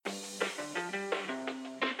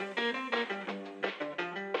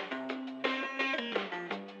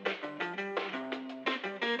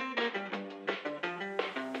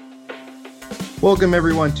Welcome,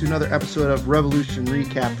 everyone, to another episode of Revolution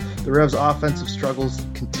Recap. The Revs' offensive struggles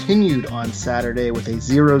continued on Saturday with a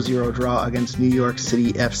 0-0 draw against New York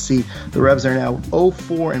City FC. The Revs are now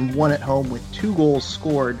 0-4-1 at home with 2 goals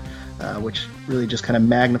scored, which really just kind of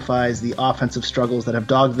magnifies the offensive struggles that have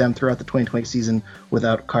dogged them throughout the 2020 season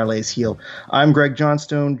without Carles Gil. I'm Greg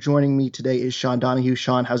Johnstone. Joining me today is Sean Donahue.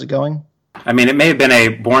 Sean, how's it going? I mean, it may have been a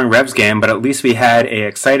boring Revs game, but at least we had an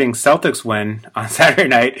exciting Celtics win on Saturday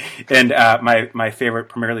night. And my favorite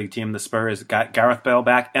Premier League team, the Spurs, got Gareth Bale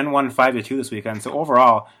back and won 5-2 this weekend. So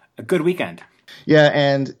overall, a good weekend. Yeah,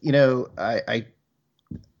 and, you know, I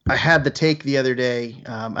had the take the other day.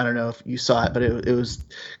 I don't know if you saw it, but it was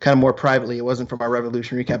kind of more privately. It wasn't from our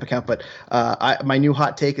Revolution Recap account, but my new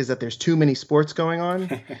hot take is that there's too many sports going on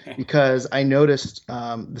because I noticed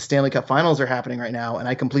the Stanley Cup Finals are happening right now, and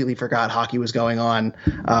I completely forgot hockey was going on.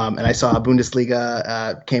 And I saw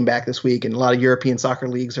Bundesliga came back this week, and a lot of European soccer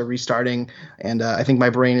leagues are restarting. And I think my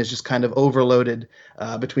brain is just kind of overloaded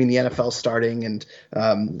between the NFL starting and I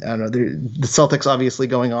don't know, the Celtics obviously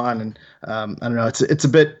going on, and I don't know, it's a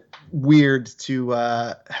bit weird to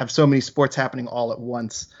have so many sports happening all at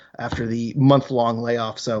once after the month-long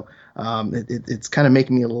layoff. So it's kind of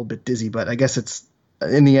making me a little bit dizzy, but I guess it's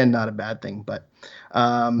in the end not a bad thing. But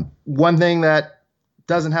one thing that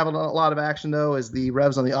doesn't have a lot of action, though, is the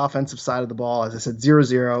Revs on the offensive side of the ball. As I said,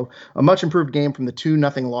 0-0, a much improved game from the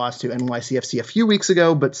 2-0 loss to NYCFC a few weeks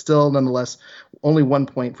ago, but still nonetheless only 1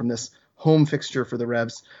 point from this home fixture for the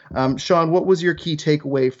Revs. Sean, what was your key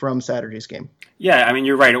takeaway from Saturday's game? Yeah, I mean,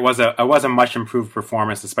 you're right. It was a much improved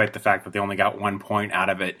performance, despite the fact that they only got 1 point out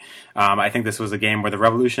of it. I think this was a game where the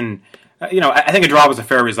Revolution, I think a draw was a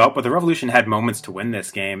fair result, but the Revolution had moments to win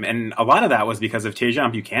this game, and a lot of that was because of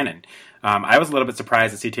Tajon Buchanan. I was a little bit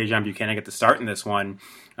surprised to see Tajon Buchanan get the start in this one,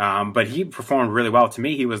 but he performed really well. To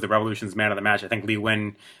me, he was the Revolution's man of the match. I think Lee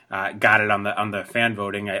Nguyen got it on the fan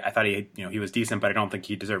voting. I thought he was decent, but I don't think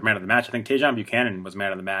he deserved man of the match. I think Tajon Buchanan was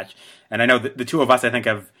man of the match, and I know that the two of us, I think,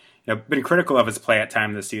 have been critical of his play at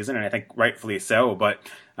times this season, and I think rightfully so. But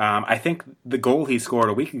I think the goal he scored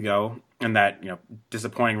a week ago in that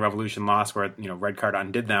disappointing Revolution loss where red card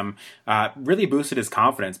undid them really boosted his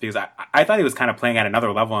confidence, because I thought he was kind of playing at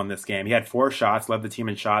another level in this game. He had 4 shots, led the team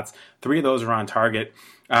in shots. 3 of those were on target.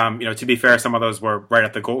 To be fair, some of those were right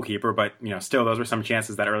at the goalkeeper, but still, those were some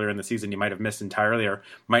chances that earlier in the season he might have missed entirely or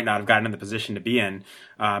might not have gotten in the position to be in.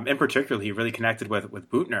 In particular, he really connected with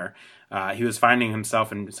Büttner. He was finding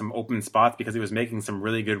himself in some open spots because he was making some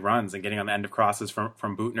really good runs and getting on the end of crosses from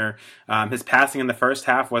Büttner. His passing in the first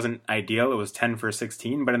half wasn't ideal. It was 10 for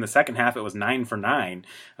 16, but in the second half it was 9 for 9.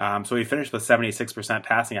 So he finished with 76%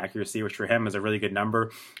 passing accuracy, which for him is a really good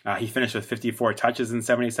number. He finished with 54 touches in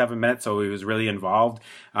 77 minutes, so he was really involved.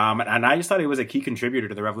 And I just thought he was a key contributor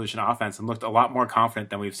to the Revolution offense and looked a lot more confident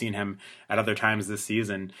than we've seen him at other times this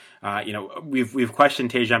season. We've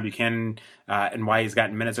questioned Tajon Buchanan and why he's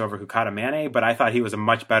gotten minutes over Kukata Mane, but I thought he was a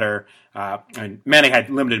much better. Mane had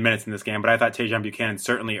limited minutes in this game, but I thought Tajon Buchanan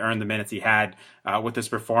certainly earned the minutes he had with this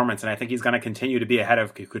performance, and I think he's going to continue to be ahead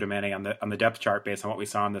of Kekuta Mane on the depth chart based on what we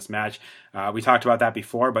saw in this match. We talked about that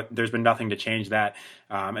before, but there's been nothing to change that.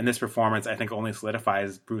 And this performance, I think, only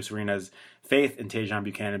solidifies Bruce Arena's faith in Tajon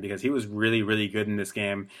Buchanan, because he was really, really good in this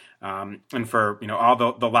game. And for all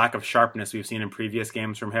the lack of sharpness we've seen in previous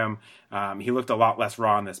games from him, he looked a lot less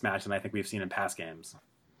raw in this match than I think we've seen in past games.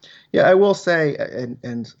 Yeah, I will say,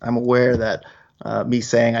 and I'm aware that me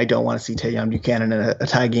saying I don't want to see Tajon Buchanan in a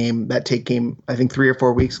tie game, that take came, I think, 3 or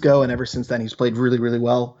 4 weeks ago, and ever since then he's played really, really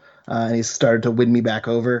well, and he's started to win me back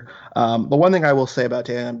over. But one thing I will say about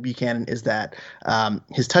Tajon Buchanan is that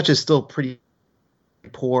his touch is still pretty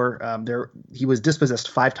poor. He was dispossessed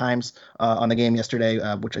 5 times on the game yesterday,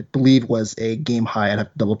 which I believe was a game high. I'd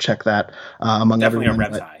have to double check that among definitely everyone.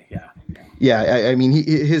 Definitely a Revs high, yeah. Yeah, I mean,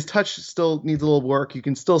 his touch still needs a little work. You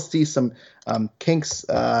can still see some kinks,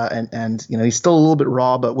 and he's still a little bit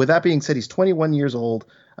raw. But with that being said, he's 21 years old.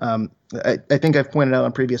 I think I've pointed out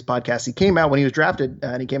on previous podcasts, he came out when he was drafted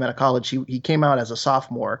and he came out of college. He came out as a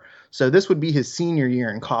sophomore. So this would be his senior year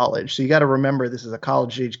in college. So you got to remember, this is a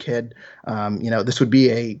college-age kid. This would be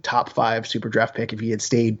a top 5 super draft pick if he had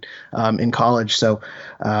stayed in college. So,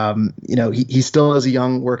 he still is a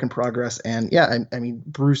young work in progress. And, yeah, I mean,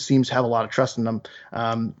 Bruce seems to have a lot of trust in him.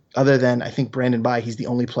 Other than, I think, Brandon Bye, he's the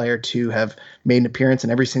only player to have made an appearance in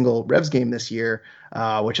every single Revs game this year,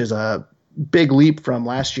 which is a big leap from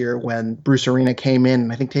last year when Bruce Arena came in,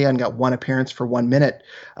 and I think Tajon got 1 appearance for 1 minute,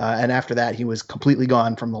 and after that he was completely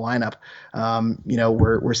gone from the lineup.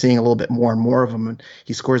 We're seeing a little bit more and more of him, and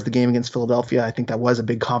he scores the game against Philadelphia. I think that was a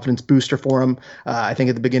big confidence booster for him. I think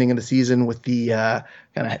at the beginning of the season with the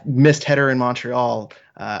kind of missed header in Montreal,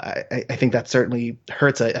 I think that certainly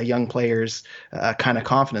hurts a young player's kind of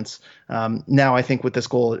confidence. Now, I think with this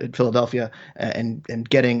goal at Philadelphia and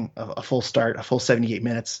getting a full start, a full 78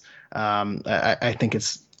 minutes, I think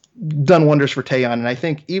it's done wonders for Tajon. And I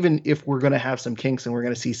think even if we're going to have some kinks and we're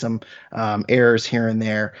going to see some errors here and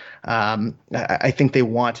there, I think they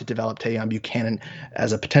want to develop Tajon Buchanan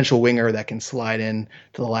as a potential winger that can slide in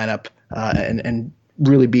to the lineup and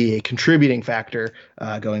really be a contributing factor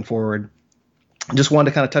going forward. Just wanted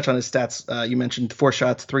to kind of touch on his stats. You mentioned 4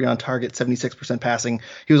 shots, 3 on target, 76% passing.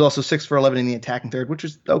 He was also 6 for 11 in the attacking third, which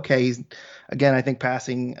is okay. He's, again, I think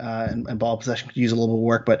passing and ball possession could use a little bit of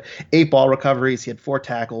work, but 8 ball recoveries. He had 4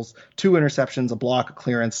 tackles, 2 interceptions, a block, a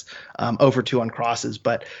clearance, 0 for 2 on crosses.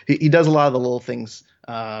 But he does a lot of the little things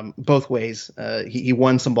both ways. He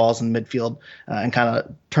won some balls in the midfield and kind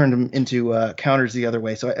of turned them into counters the other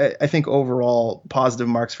way. So I think overall positive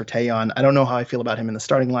marks for Tajon. I don't know how I feel about him in the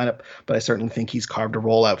starting lineup, but I certainly think he's carved a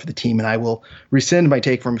role out for the team, and I will rescind my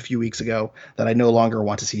take from a few weeks ago that I no longer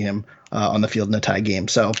want to see him on the field in a tie game.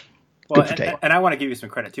 So well, and I want to give you some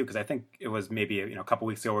credit too, because I think it was maybe a couple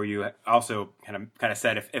weeks ago where you also kind of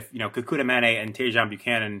said if Kekuta Manneh and Tajon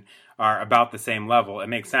Buchanan are about the same level, it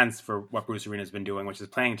makes sense for what Bruce Arena has been doing, which is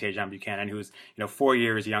playing Tajon Buchanan, who's 4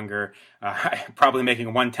 years younger, probably making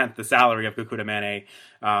 1/10 the salary of Kekuta Manneh,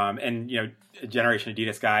 and a Generation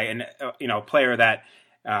Adidas guy, and a player that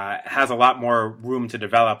has a lot more room to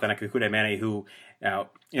develop than a Kekuta Manneh who.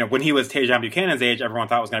 When he was Tajon Buchanan's age, everyone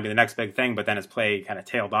thought it was going to be the next big thing, but then his play kind of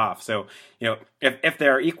tailed off. So, if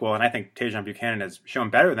they're equal, and I think Tajon Buchanan has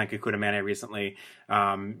shown better than Kekuta Manneh recently,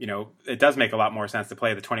 it does make a lot more sense to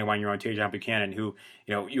play the 21-year-old Tajon Buchanan, who,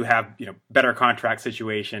 you have, better contract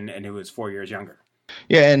situation and who is 4 years younger.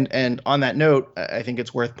 Yeah, and on that note, I think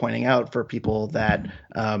it's worth pointing out for people that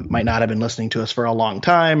might not have been listening to us for a long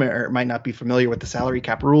time or might not be familiar with the salary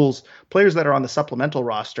cap rules, players that are on the supplemental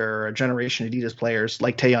roster or Generation Adidas players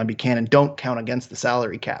like Tajon Buchanan don't count against the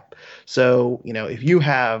salary cap. So, if you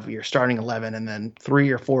have your starting 11 and then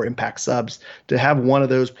 3 or 4 impact subs, to have one of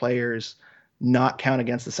those players not count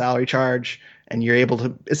against the salary charge and you're able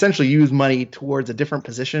to essentially use money towards a different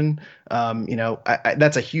position,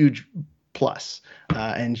 that's a huge plus.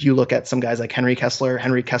 And you look at some guys like Henry Kessler.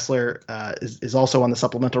 Henry Kessler is also on the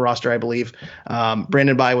supplemental roster, I believe.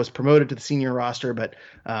 Brandon Bai was promoted to the senior roster, but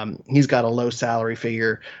he's got a low salary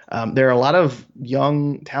figure. There are a lot of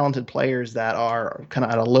young, talented players that are kind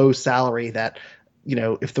of at a low salary that,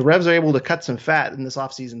 if the Revs are able to cut some fat in this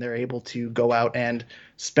offseason, they're able to go out and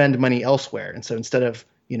spend money elsewhere. And so instead of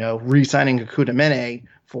re-signing Kekuta Manneh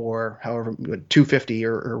for however $250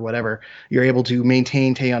 or whatever, you're able to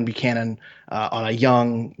maintain Tajon Buchanan on a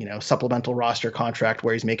young, supplemental roster contract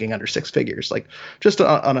where he's making under 6 figures. Like just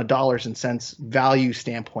on a dollars and cents value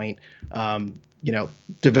standpoint,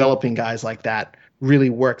 developing guys like that really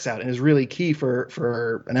works out and is really key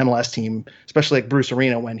for an MLS team, especially like Bruce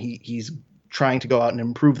Arena when he's trying to go out and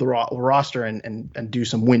improve the roster and do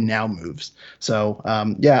some win now moves. So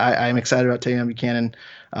I'm excited about Tajon Buchanan.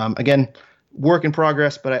 Again, work in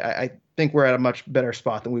progress, but I think we're at a much better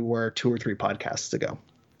spot than we were 2 or 3 podcasts ago.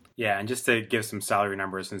 Yeah, and just to give some salary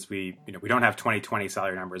numbers, since we don't have 2020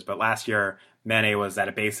 salary numbers, but last year Manneh was at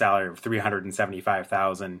a base salary of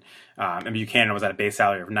 $375,000, and Buchanan was at a base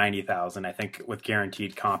salary of $90,000. I think with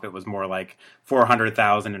guaranteed comp, it was more like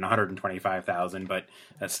 $400,000 and $125,000, but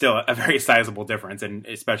that's still a very sizable difference, and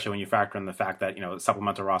especially when you factor in the fact that the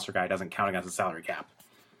supplemental roster guy doesn't count against the salary cap.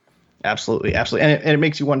 Absolutely, and it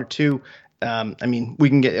makes you wonder too. We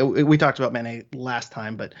talked about Manneh last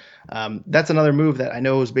time, but that's another move that I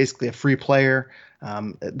know is basically a free player.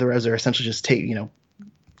 The Revs are essentially just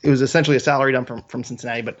it was essentially a salary dump from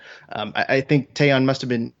Cincinnati, but I think Tajon must have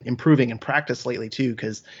been improving in practice lately too,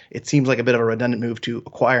 because it seems like a bit of a redundant move to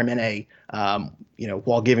acquire Manneh,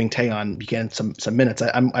 while giving Tajon Buchanan some minutes.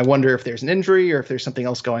 I wonder if there's an injury or if there's something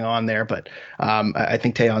else going on there, but I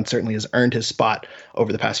think Tajon certainly has earned his spot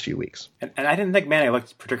over the past few weeks. And I didn't think Manneh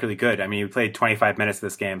looked particularly good. I mean, he played 25 minutes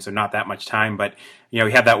this game, so not that much time, but he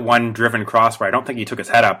had that one driven cross where I don't think he took his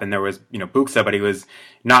head up, and there was Buxa, but he was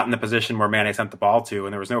not in the position where Manneh sent the ball to,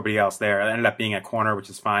 and there was nobody else there. It ended up being a corner, which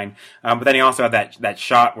is fine. But then he also had that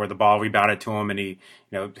shot where the ball rebounded to him, and he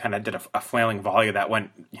kind of did a flailing volley that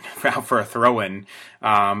went out for a throw-in,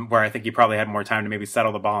 where I think he probably had more time to maybe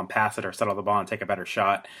settle the ball and pass it, or settle the ball and take a better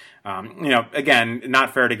shot. Again,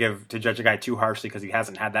 not fair to judge a guy too harshly because he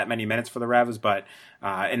hasn't had that many minutes for the Revs, but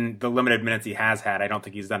in the limited minutes he has had, I don't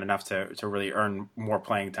think he's done enough to really earn more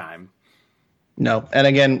playing time. No. And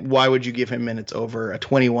again, why would you give him minutes over a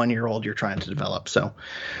 21-year-old you're trying to develop? So,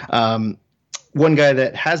 One guy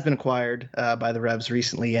that has been acquired by the Revs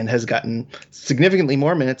recently and has gotten significantly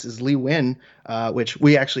more minutes is Lee Nguyen, which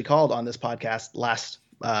we actually called on this podcast last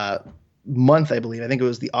month, I believe. I think it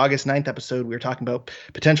was the August 9th episode. We were talking about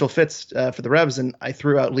potential fits for the Revs, and I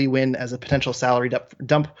threw out Lee Nguyen as a potential salary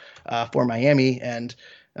dump for Miami. And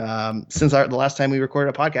since the last time we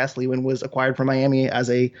recorded a podcast, Lee Nguyen was acquired from Miami as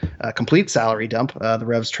a complete salary dump. The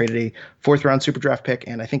Revs traded a fourth-round super draft pick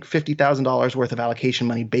and I think $50,000 worth of allocation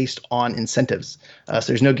money based on incentives. So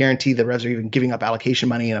there's no guarantee the Revs are even giving up allocation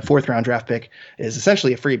money, and a fourth-round draft pick is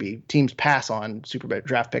essentially a freebie. Teams pass on super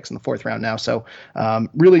draft picks in the fourth round now, so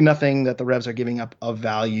really nothing that the Revs are giving up of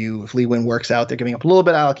value. If Lee Nguyen works out, they're giving up a little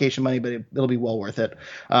bit of allocation money, but it'll be well worth it.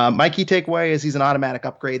 My key takeaway is he's an automatic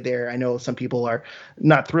upgrade there. I know some people are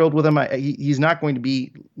not thrilled with him. He's not going to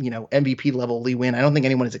be, MVP level Lee Nguyen. I don't think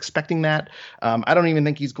anyone is expecting that. I don't even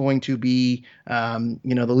think he's going to be, the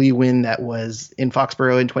Lee Nguyen that was in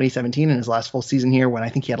Foxborough in 2017 in his last full season here, when I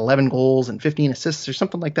think he had 11 goals and 15 assists or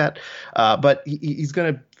something like that. But he's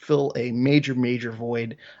going to fill a major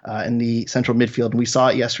void in the central midfield. And we saw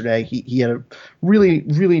it yesterday. He had a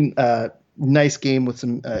really nice game with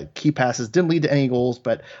some key passes. Didn't lead to any goals,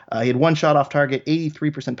 but he had one shot off target,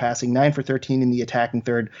 83% passing, 9 for 13 in the attacking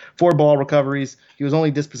third, 4 ball recoveries. He was only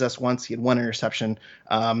dispossessed once. He had 1 interception.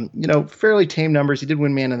 Fairly tame numbers. He did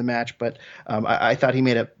win man of the match, but I thought he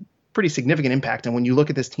made a pretty significant impact. And when you look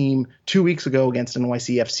at this team 2 weeks ago against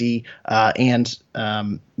NYCFC and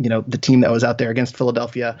the team that was out there against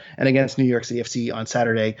Philadelphia and against New York City FC on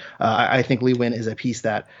Saturday, I think Lee Nguyen is a piece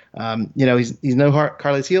that, he's no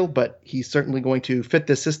Carles Gil, but he's certainly going to fit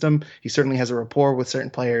this system. He certainly has a rapport with certain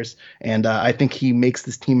players, and I think he makes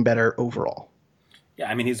this team better overall. Yeah,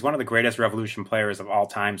 I mean, he's one of the greatest Revolution players of all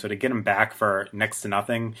time. So to get him back for next to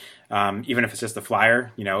nothing, even if it's just a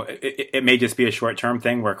flyer, it may just be a short-term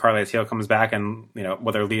thing where Carles Gil comes back and,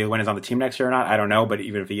 whether Lee Nguyen is on the team next year or not, I don't know. But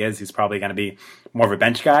even if he is, he's probably going to be more of a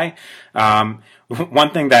bench guy.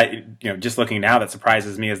 One thing that, just looking now that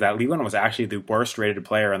surprises me is that Lee Nguyen was actually the worst rated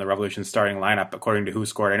player in the Revolution starting lineup, according to Who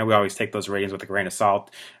Scored. I know we always take those ratings with a grain of salt,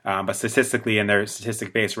 but statistically in their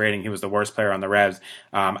statistic-based rating, he was the worst player on the Revs.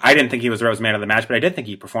 I didn't think he was the Revs man of the match, but I did think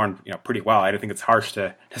he performed, pretty well. I don't think it's harsh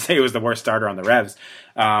to say he was the worst starter on the Revs.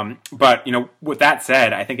 But with that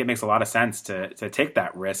said, I think it makes a lot of sense to take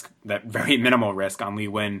that risk, that very minimal risk on Lee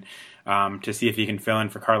Nguyen, to see if he can fill in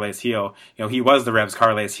for Carles Gil. He was the Revs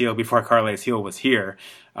Carles Gil before Carles Gil was here.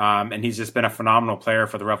 And he's just been a phenomenal player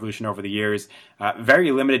for the Revolution over the years.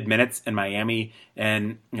 Very limited minutes in Miami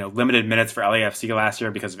and, limited minutes for LAFC last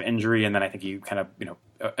year because of injury. And then I think he kind of,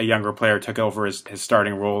 a younger player took over his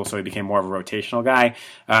starting role, so he became more of a rotational guy.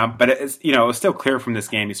 But it's, it was still clear from this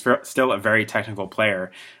game, he's still a very technical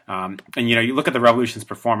player. And, you look at the Revolution's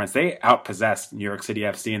performance, they outpossessed New York City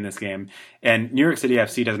FC in this game. And New York City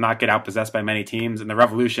FC does not get outpossessed by many teams. And the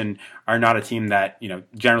Revolution are not a team that,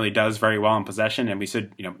 generally does very well in possession. And we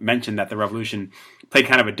should, mention that the Revolution played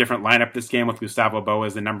kind of a different lineup this game with Gustavo Bo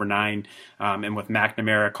as the number 9, and with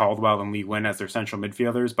McNamara, Caldwell, and Lee Nguyen as their central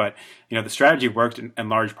midfielders. But, the strategy worked in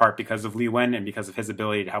large part because of Lee Nguyen and because of his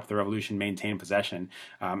ability to help the Revolution maintain possession.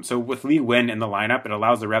 So with Lee Nguyen in the lineup, it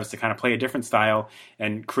allows the Revs to kind of play a different style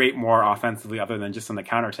and create more offensively other than just on the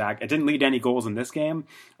counterattack. It didn't lead to any goals in this game,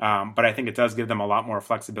 but I think it does give them a lot more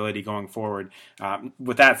flexibility going forward.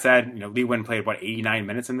 With that said, Lee Nguyen played, 89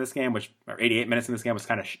 minutes in this game, or 88 minutes in this game, was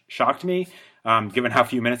kind of shocked me, given how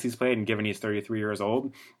few minutes he's played and given he's 33 years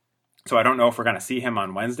old. So I don't know if we're going to see him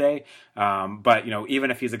on Wednesday. But,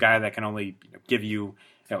 even if he's a guy that can only give you,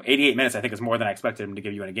 88 minutes, I think is more than I expected him to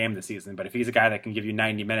give you in a game this season. But if he's a guy that can give you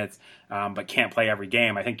 90 minutes, but can't play every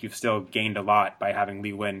game, I think you've still gained a lot by having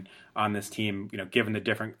Lee Nguyen on this team, given the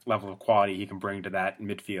different level of quality he can bring to that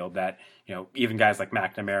midfield that, even guys like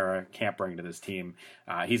McNamara can't bring to this team.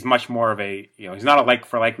 He's much more of a, he's not a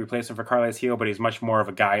like-for-like replacement for Carles Gil, but he's much more of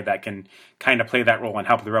a guy that can kind of play that role and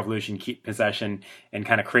help the Revolution keep possession and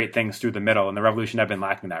kind of create things through the middle. And the Revolution have been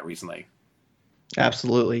lacking that recently.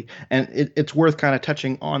 Absolutely. And it's worth kind of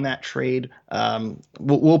touching on that trade.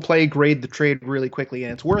 We'll grade the trade really quickly.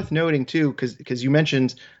 And it's worth noting, too, because you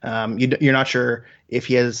mentioned you're not sure if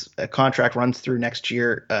he has a contract runs through next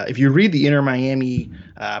year. If you read the Inter Miami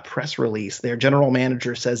press release, their general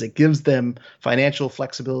manager says it gives them financial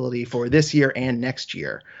flexibility for this year and next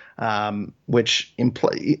year, which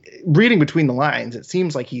reading between the lines, it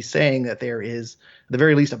seems like he's saying that there is, at the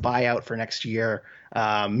very least, a buyout for next year.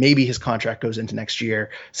 Maybe his contract goes into next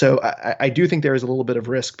year. So I do think there is a little bit of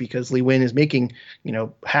risk because Lee Nguyen is making,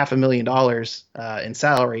 $500,000 in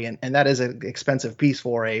salary. And that is an expensive piece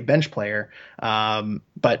for a bench player.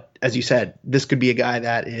 But as you said, this could be a guy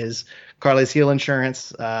that is Carles Heel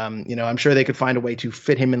insurance. I'm sure they could find a way to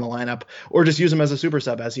fit him in the lineup or just use him as a super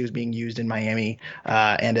sub as he was being used in Miami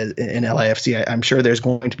and in LAFC. I'm sure there's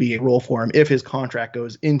going to be a role for him if his contract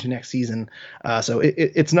goes into next season. So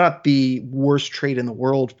it's not the worst trade in the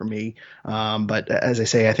world for me. But as I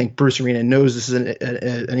say, I think Bruce Arena knows this is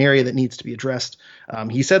an area that needs to be addressed.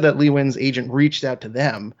 He said that Lee Nguyen's agent reached out to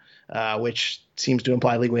them, which seems to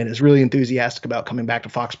imply Lee Nguyen is really enthusiastic about coming back to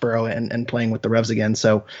Foxborough and playing with the Revs again.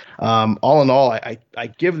 So all in all, I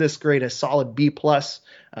give this grade a solid B+.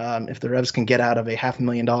 If the Revs can get out of a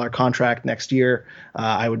 $500,000 contract next year,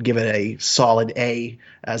 I would give it a solid A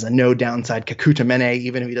as a no downside Kakuta Mene.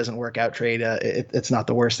 Even if he doesn't work out trade, it's not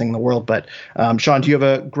the worst thing in the world. But Sean, do you have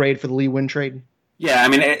a grade for the Lee Nguyen trade? Yeah, I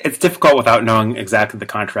mean, it's difficult without knowing exactly the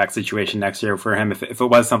contract situation next year for him. If it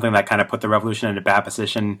was something that kind of put the Revolution in a bad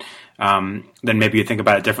position, then maybe you think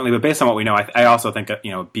about it differently. But based on what we know, I also think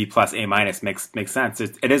B plus A minus makes sense.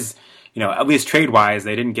 It is, at least trade wise,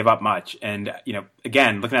 they didn't give up much. And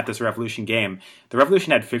again, looking at this Revolution game, the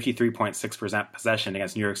Revolution had 53.6% possession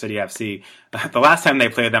against New York City FC. The last time they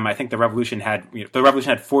played them, I think the Revolution had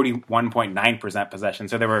 41.9% possession.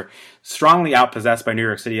 So they were strongly outpossessed by New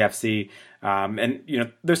York City FC.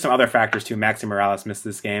 And there's some other factors too. Maxi Morales missed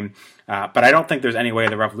this game, but I don't think there's any way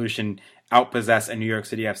the Revolution outpossess a New York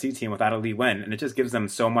City FC team without a Lee Nguyen, and it just gives them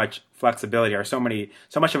so much flexibility or so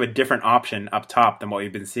much of a different option up top than what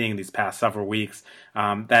we've been seeing these past several weeks.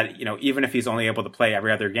 That even if he's only able to play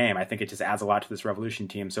every other game, I think it just adds a lot to this Revolution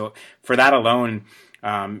team. So for that alone,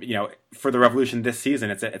 for the Revolution this season,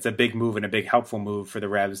 it's a big move and a big helpful move for the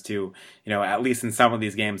Revs to, at least in some of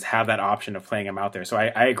these games, have that option of playing him out there. So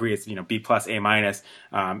I agree it's, B plus, A minus,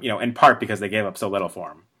 in part because they gave up so little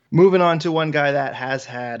for him. Moving on to one guy that has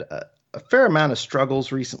had a fair amount of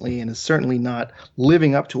struggles recently and is certainly not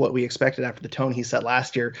living up to what we expected after the tone he set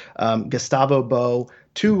last year. Gustavo Bou,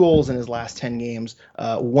 2 goals in his last 10 games,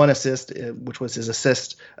 1 assist, which was his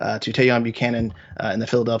assist to Tajon Buchanan in the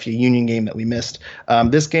Philadelphia Union game that we missed.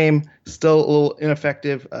 This game, still a little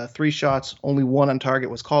ineffective. 3 shots, only 1 on target,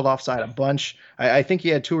 was called offside a bunch. I think he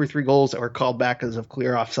had 2 or 3 goals that were called back because of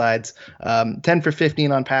clear offsides. 10 for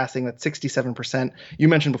 15 on passing, that's 67%. You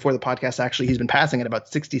mentioned before the podcast, actually, he's been passing at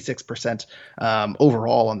about 66%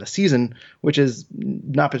 overall on the season, which is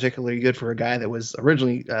not particularly good for a guy that was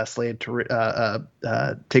originally slated to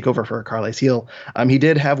take over for Carles Heel. He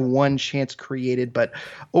did have 1 chance created, but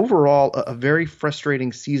overall, a very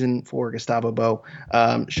frustrating season for Gustavo Bou.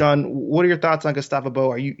 Sean, what are your thoughts on Gustavo Bou?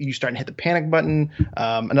 Are you starting to hit the panic button?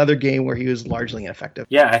 Another game where he was largely ineffective.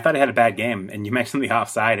 Yeah, I thought he had a bad game, and you mentioned the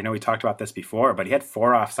offside. I know we talked about this before, but he had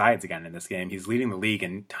 4 offsides again in this game. He's leading the league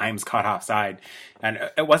in times caught offside, and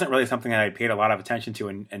it wasn't really something that I paid a lot of attention to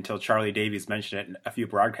until Charlie Davies mentioned it a few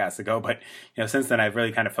broadcasts ago. But since then I've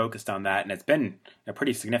really kind of focused on that, and it's been a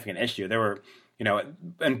pretty significant issue. There were,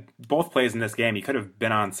 in both plays in this game, he could have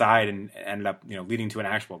been onside and ended up, leading to an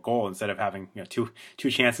actual goal instead of having, two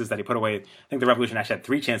chances that he put away. I think the Revolution actually had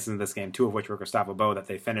 3 chances in this game, 2 of which were Gustavo Bou that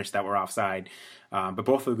they finished that were offside. But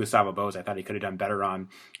both of Gustavo Bou's I thought he could have done better on.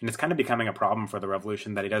 And it's kind of becoming a problem for the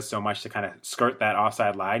Revolution that he does so much to kind of skirt that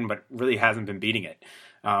offside line, but really hasn't been beating it.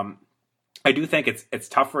 I do think it's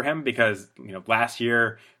tough for him because, last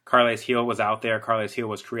year Carles Heel was out there. Carles Heel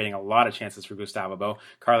was creating a lot of chances for Gustavo Bou.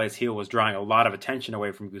 Carles Heel was drawing a lot of attention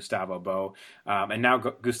away from Gustavo Bou. And now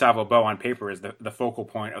Gustavo Bou on paper is the focal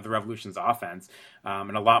point of the Revolution's offense.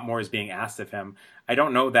 And a lot more is being asked of him. I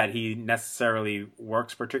don't know that he necessarily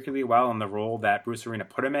works particularly well in the role that Bruce Arena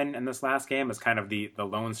put him in this last game as kind of the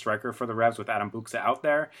lone striker for the Revs with Adam Buxa out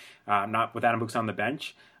there, not with Adam Buxa on the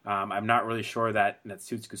bench. I'm not really sure that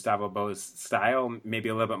suits Gustavo Bou's style. Maybe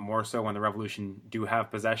a little bit more so when the Revolution do have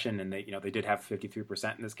possession, and they did have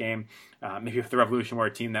 53% in this game. Maybe if the Revolution were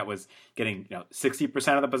a team that was getting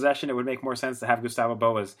 60% of the possession, it would make more sense to have Gustavo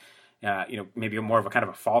Bou as maybe more of a kind of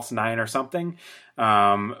a false 9 or something.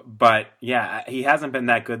 But yeah, he hasn't been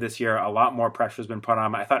that good this year. A lot more pressure has been put on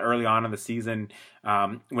him. I thought early on in the season,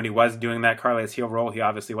 when he was doing that Carles Heel role, he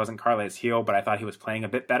obviously wasn't Carles Heel, but I thought he was playing a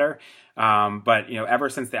bit better. But ever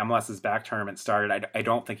since the MLS's back tournament started, I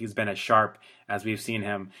don't think he's been as sharp as we've seen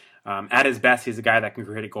him. At his best, he's a guy that can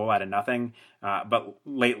create a goal out of nothing. But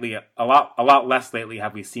lately, a lot less lately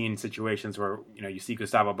have we seen situations where you see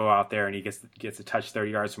Gustavo Bou out there and he gets a touch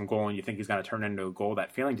 30 yards from goal and you think he's going to turn into a goal.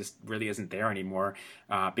 That feeling just really isn't there anymore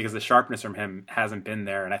because the sharpness from him hasn't been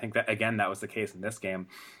there. And I think that again that was the case in this game.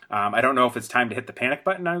 I don't know if it's time to hit the panic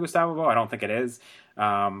button on Gustavo Bou. I don't think it is.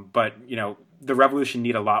 But the Revolution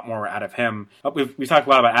need a lot more out of him. We talked a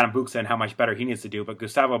lot about Adam Buksa and how much better he needs to do, but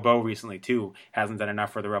Gustavo Bou recently too hasn't done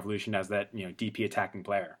enough for the Revolution as that DP attacking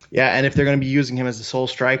player. Yeah, and if they're going to be using him as the sole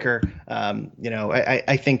striker,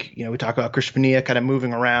 I think we talk about Christian Bonilla kind of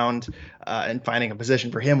moving around and finding a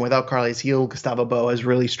position for him. Without Carles Gil, Gustavo Bou has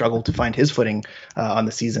really struggled to find his footing on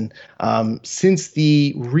the season. Since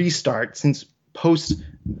the restart, since post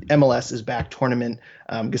MLS is back tournament,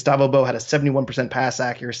 Gustavo Bou had a 71% pass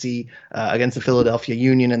accuracy against the Philadelphia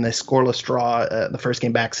Union in the scoreless draw the first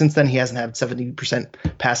game back. Since then, he hasn't had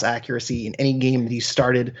 70% pass accuracy in any game that he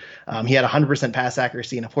started. He had 100% pass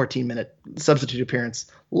accuracy in a 14-minute substitute appearance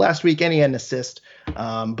last week, and he had an assist.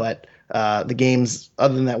 But the games,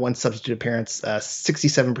 other than that one substitute appearance,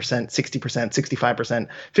 67%, 60%, 65%,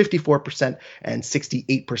 54%, and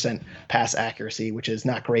 68% pass accuracy, which is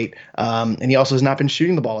not great. And he also has not been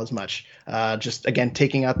shooting the ball as much. Just, again,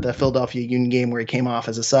 taking out the Philadelphia Union game where he came off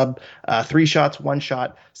as a sub, 3 shots, 1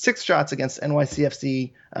 shot, 6 shots against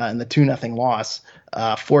NYCFC in the 2-0 loss,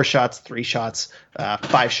 4 shots, 3 shots,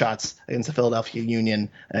 5 shots against the Philadelphia Union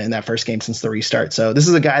in that first game since the restart. So this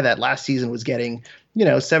is a guy that last season was getting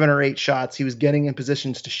 7 or 8 shots. He was getting in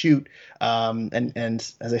positions to shoot.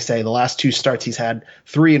 And as I say, the last 2 starts, he's had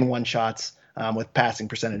 3 and 1 shots with passing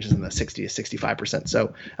percentages in the 60 to 65%.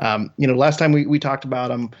 So, last time we talked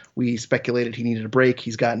about him, we speculated he needed a break.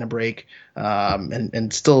 He's gotten a break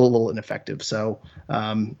and still a little ineffective. So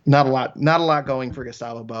not a lot going for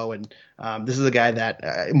Gustavo Bou. And this is a guy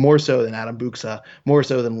that more so than Adam Buksa, more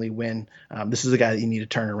so than Lee Nguyen, this is a guy that you need to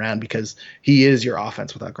turn around because he is your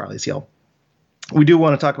offense without Carles Gil. We do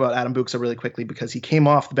want to talk about Adam Buksa really quickly because he came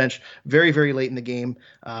off the bench very, very late in the game.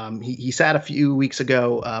 He sat a few weeks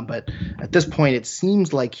ago, but at this point, it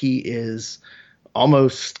seems like he is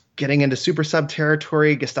almost getting into super sub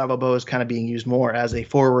territory. Gustavo Bou is kind of being used more as a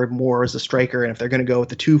forward, more as a striker. And if they're going to go with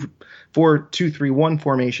the 2-4-2-3-1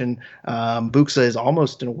 formation, Buksa is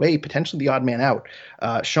almost in a way potentially the odd man out.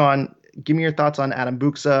 Sean, give me your thoughts on Adam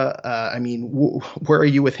Buksa. Where are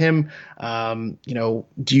you with him?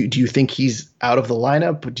 Do you think he's out of the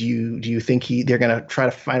lineup? Do you think they're going to try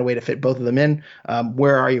to find a way to fit both of them in?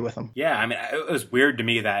 Where are you with him? Yeah, it was weird to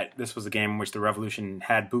me that this was a game in which the Revolution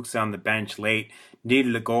had Buksa on the bench late,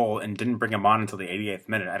 needed a goal, and didn't bring him on until the 88th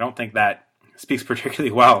minute. I don't think that speaks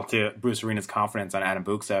particularly well to Bruce Arena's confidence on Adam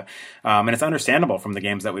Buksa. And it's understandable from the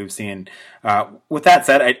games that we've seen. With that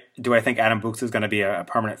said, do I think Adam Buksa is going to be a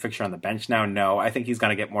permanent fixture on the bench now? No, I think he's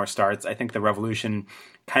going to get more starts. I think the Revolution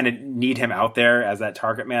kind of need him out there as that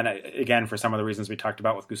target man, again, for some of the reasons we talked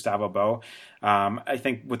about with Gustavo Bou. I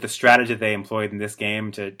think with the strategy they employed in this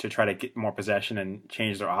game to try to get more possession and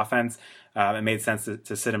change their offense, it made sense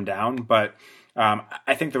to sit him down. But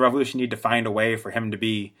I think the Revolution need to find a way for him to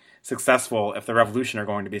be successful if the Revolution are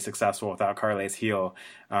going to be successful without Carles Gil,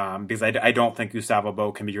 because I don't think Gustavo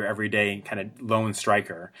Bou can be your everyday kind of lone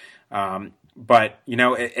striker. But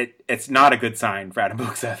it's not a good sign for Adam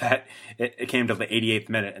Buksa that it came to the 88th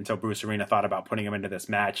minute until Bruce Arena thought about putting him into this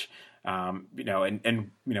match.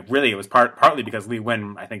 Really it was partly because Lee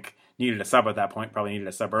Nguyen, I think, needed a sub at that point, probably needed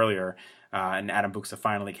a sub earlier, and Adam Buksa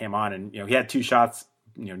finally came on, and he had 2 shots,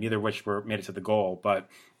 neither of which made it to the goal, but.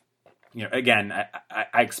 Again,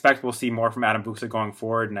 I expect we'll see more from Adam Buksa going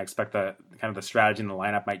forward, and I expect the strategy in the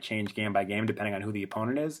lineup might change game by game depending on who the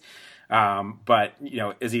opponent is. But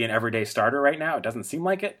is he an everyday starter right now? It doesn't seem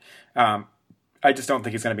like it. I just don't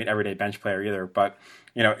think he's going to be an everyday bench player either. But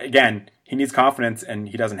again, he needs confidence, and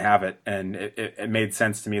he doesn't have it. And it made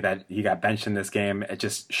sense to me that he got benched in this game. It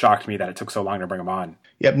just shocked me that it took so long to bring him on.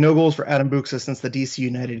 Yep, no goals for Adam Buksa since the DC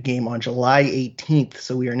United game on July 18th.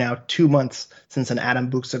 So we are now 2 months since an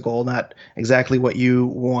Adam Buksa goal. Not exactly what you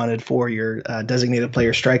wanted for your designated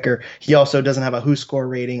player striker. He also doesn't have a Who Score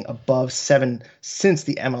rating above 7 since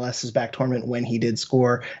the MLS is back tournament when he did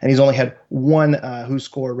score. And he's only had one Who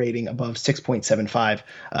Score rating above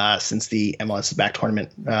 6.75 since the MLS is back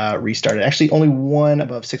tournament restarted. Actually, only one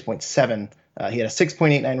above 6.7. He had a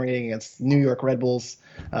 6.89 rating against New York Red Bulls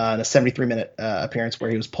in a 73-minute appearance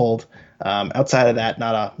where he was pulled. Outside of that,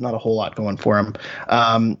 not a whole lot going for him.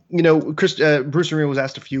 Bruce Arena was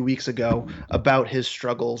asked a few weeks ago about his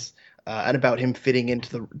struggles and about him fitting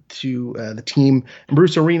into the team. And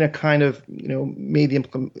Bruce Arena kind of he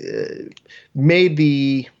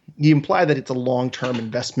implied that it's a long-term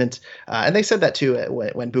investment, and they said that too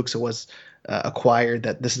when Buksa was acquired,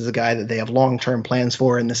 that this is a guy that they have long-term plans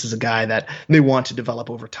for, and this is a guy that they want to develop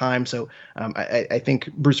over time. So I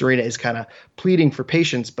think Bruce Arena is kind of pleading for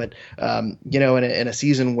patience, but in a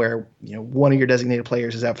season where one of your designated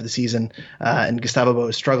players is out for the season and Gustavo Bou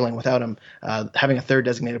is struggling without him, having a third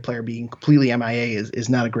designated player being completely MIA is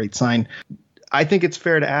not a great sign. I think it's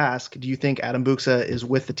fair to ask, do you think Adam Buksa is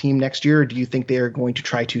with the team next year, or do you think they are going to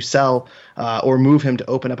try to sell or move him to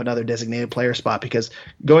open up another designated player spot? Because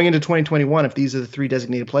going into 2021, if these are the three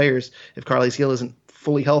designated players, if Carles Gil isn't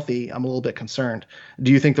fully healthy, I'm a little bit concerned.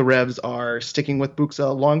 Do you think the Revs are sticking with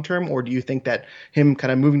Buksa long term, or do you think that him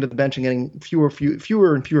kind of moving to the bench and getting fewer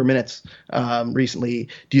and fewer minutes recently,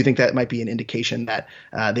 do you think that might be an indication that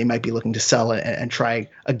they might be looking to sell it and try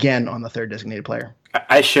again on the third designated player?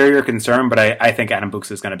 I share your concern, but I think Adam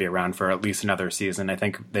Buksa is going to be around for at least another season. I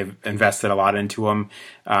think they've invested a lot into him,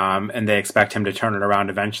 and they expect him to turn it around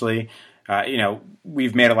eventually.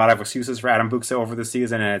 We've made a lot of excuses for Adam Buksa over the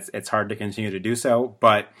season, and it's hard to continue to do so.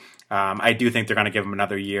 But I do think they're going to give him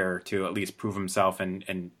another year to at least prove himself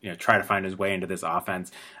and try to find his way into this offense.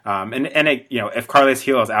 If Carles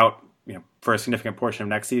Gil is out for a significant portion of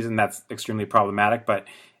next season, that's extremely problematic. But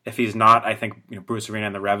if he's not, I think Bruce Arena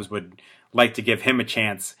and the Revs would like to give him a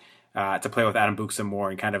chance to play with Adam Buksa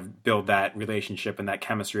more and kind of build that relationship and that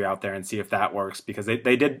chemistry out there and see if that works, because they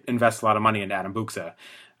did invest a lot of money into Adam Buksa.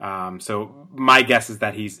 So my guess is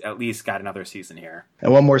that he's at least got another season here.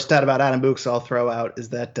 And one more stat about Adam Buksa I'll throw out is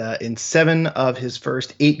that in 7 of his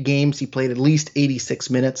first 8 games, he played at least 86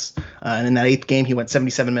 minutes. And in that 8th game, he went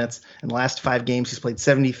 77 minutes. In the last 5 games, he's played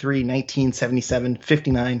 73, 19, 77,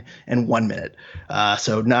 59, and 1 minute.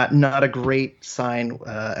 So not a great sign,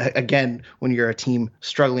 again, when you're a team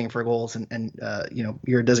struggling for goals and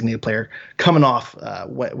you're a designated player coming off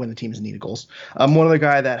when the team is in need of goals. One other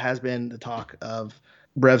guy that has been the talk of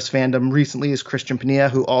Revs fandom recently is Christian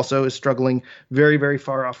Penilla, who also is struggling very, very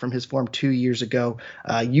far off from his form 2 years ago.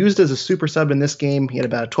 Used as a super sub in this game. He had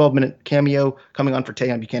about a 12-minute cameo coming on for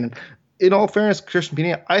Tajon Buchanan. In all fairness, Christian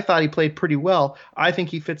Penilla, I thought he played pretty well. I think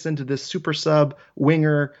he fits into this super sub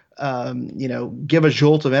winger, give a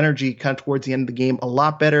jolt of energy kind of towards the end of the game a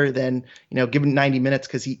lot better than, given 90 minutes,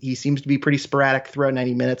 because he seems to be pretty sporadic throughout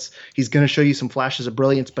 90 minutes. He's going to show you some flashes of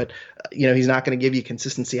brilliance, but, he's not going to give you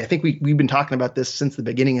consistency. I think we've been talking about this since the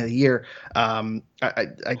beginning of the year. I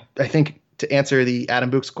think to answer the Adam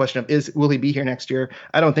Buksa question of will he be here next year?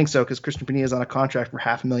 I don't think so, because Christian Penilla is on a contract for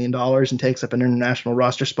 $500,000 and takes up an international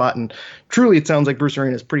roster spot. And truly, it sounds like Bruce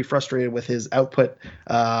Arena is pretty frustrated with his output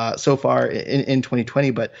so far in 2020.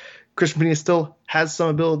 But Christian Penilla still has some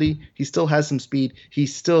ability. He still has some speed. He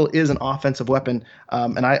still is an offensive weapon.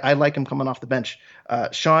 And I like him coming off the bench.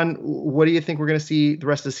 Sean, what do you think we're going to see the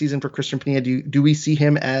rest of the season for Christian Penilla? Do we see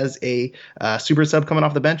him as a super sub coming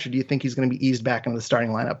off the bench, or do you think he's going to be eased back into the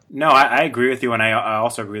starting lineup? No, I agree with you. And I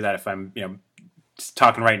also agree that if I'm, just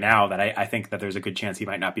talking right now, that I think that there's a good chance he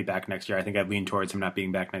might not be back next year. I think I'd lean towards him not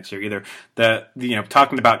being back next year either.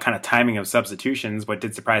 Talking about kind of timing of substitutions, what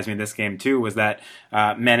did surprise me in this game too was that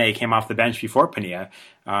Mane came off the bench before Penilla.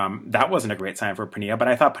 That wasn't a great sign for Penilla, but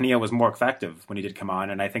I thought Penilla was more effective when he did come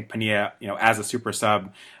on, and I think Penilla, as a super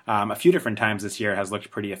sub, a few different times this year has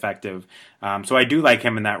looked pretty effective. So I do like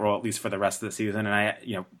him in that role at least for the rest of the season,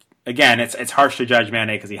 and Again, it's harsh to judge Mane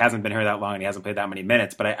because he hasn't been here that long and he hasn't played that many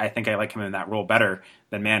minutes, but I think I like him in that role better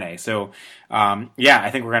than Mane. So,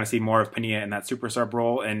 I think we're going to see more of Penilla in that super sub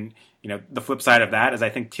role. And, the flip side of that is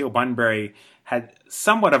I think Teal Bunbury had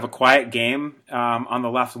somewhat of a quiet game on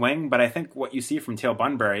the left wing, but I think what you see from Teal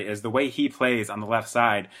Bunbury is the way he plays on the left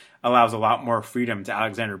side allows a lot more freedom to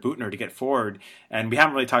Alexander Büttner to get forward. And we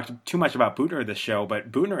haven't really talked too much about Büttner this show,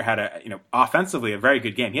 but Büttner had offensively a very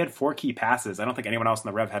good game. He had 4 key passes. I don't think anyone else in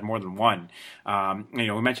the Rev had more than 1.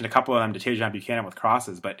 We mentioned a couple of them to Tajon Buchanan with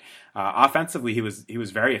crosses, but offensively he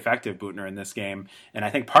was very effective, Büttner, in this game. And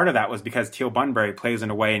I think part of that was because Teal Bunbury plays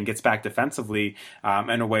in a way and gets back defensively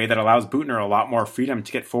in a way that allows Büttner a lot more freedom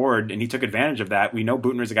to get forward, and he took advantage of that. We know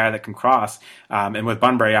Büttner's a guy that can cross, and with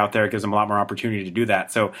Bunbury out there, it gives him a lot more opportunity to do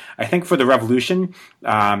that. So I think for the Revolution,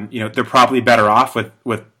 they're probably better off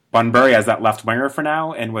with Bunbury as that left winger for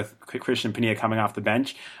now, and with Christian Penilla coming off the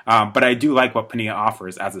bench. But I do like what Penilla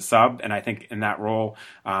offers as a sub, and I think in that role,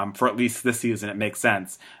 for at least this season, it makes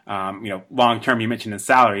sense. Long term, you mentioned his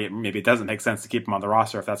salary, maybe it doesn't make sense to keep him on the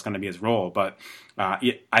roster if that's going to be his role. But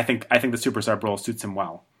I think the super sub role suits him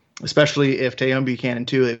well. Especially if Tajon Buchanan,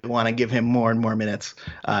 too, they want to give him more and more minutes.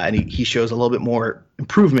 And he shows a little bit more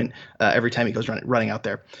improvement every time he goes running out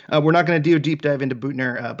there. We're not going to do a deep dive into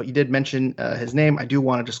Büttner, but you did mention his name. I do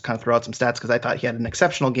want to just kind of throw out some stats because I thought he had an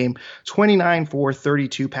exceptional game. 29 for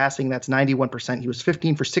 32 passing. That's 91%. He was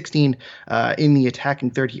 15 for 16 in the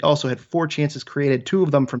attacking third. He also had 4 chances created, 2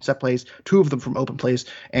 of them from set plays, 2 of them from open plays.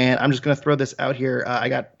 And I'm just going to throw this out here. I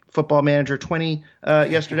got Football Manager 20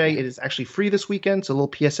 yesterday. It is actually free this weekend. So a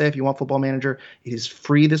little PSA if you want Football Manager. It is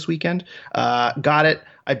free this weekend. Got it.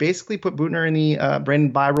 I basically put Butner in the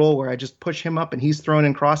Brandon Bye role where I just push him up and he's throwing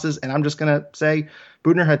in crosses. And I'm just going to say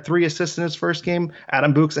Butner had 3 assists in his first game.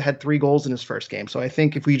 Adam Buksa had 3 goals in his first game. So I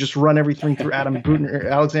think if we just run everything through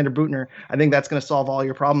Alexander Butner, I think that's going to solve all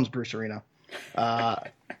your problems, Bruce Arena. I'm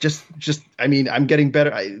getting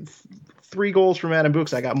better. 3 goals from Adam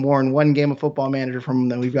Buksa. I got more in one game of Football Manager from him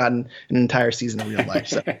than we've gotten in an entire season of real life.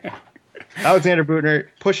 So Alexander Butner,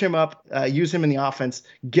 push him up, use him in the offense,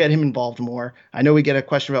 get him involved more. I know we get a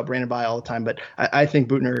question about Brandon Bye all the time, but I think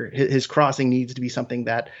Butner, his crossing needs to be something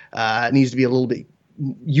that needs to be a little bit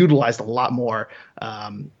utilized a lot more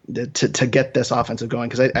to get this offensive going,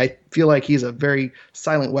 because I feel like he's a very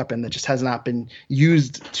silent weapon that just has not been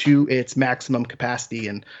used to its maximum capacity.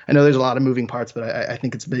 And I know there's a lot of moving parts, but I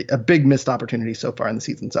think it's a big missed opportunity so far in the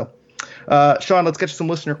season. So Sean, let's get to some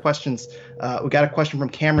listener questions. We got a question from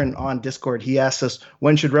Cameron on Discord. He asks us,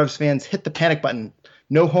 when should Revs fans hit the panic button?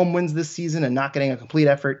 No home wins this season and not getting a complete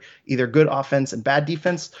effort, either good offense and bad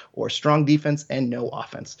defense, or strong defense and no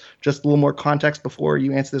offense. Just a little more context before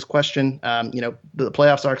you answer this question. The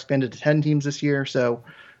playoffs are expanded to 10 teams this year, so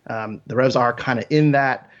the Revs are kind of in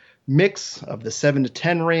that mix of the 7 to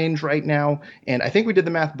 10 range right now. And I think we did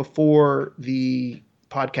the math before the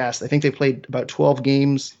podcast. I think they played about 12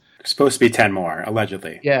 games. Supposed to be 10 more,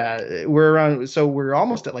 allegedly. Yeah, we're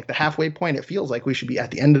almost at like the halfway point. It feels like we should be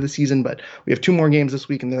at the end of the season, but we have 2 more games this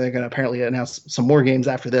week, and then they're going to apparently announce some more games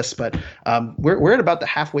after this. But we're at about the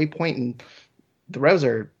halfway point, and the Revs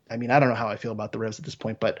are. I mean, I don't know how I feel about the Revs at this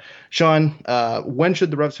point, but Sean, when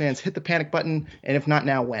should the Revs fans hit the panic button, and if not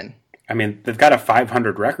now, when? I mean, they've got a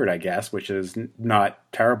 500 record, I guess, which is not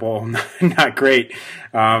terrible, not great.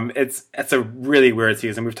 It's a really weird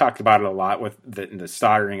season. We've talked about it a lot with the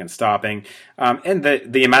starting and stopping, and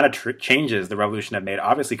the amount of changes the Revolution have made.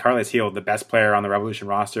 Obviously, Carles Gil, the best player on the Revolution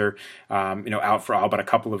roster, out for all but a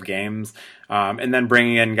couple of games, and then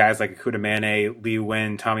bringing in guys like Akuda Mane, Lee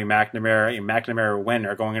Nguyen, Tommy McNamara, McNamara, Nguyen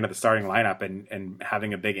are going into the starting lineup and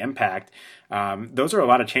having a big impact. Those are a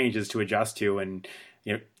lot of changes to adjust to, and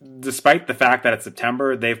despite the fact that it's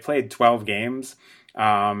September, they've played 12 games,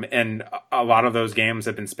 and a lot of those games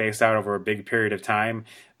have been spaced out over a big period of time.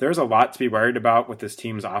 There's a lot to be worried about with this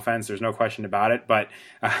team's offense. There's no question about it. But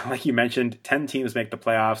like you mentioned, 10 teams make the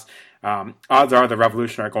playoffs. Odds are the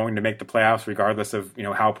Revolution are going to make the playoffs regardless of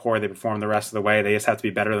how poor they perform the rest of the way. They just have to be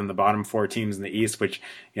better than the bottom 4 teams in the East, which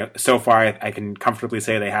so far I can comfortably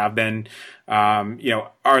say they have been.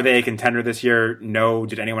 Are they a contender this year? No.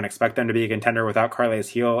 Did anyone expect them to be a contender without Carles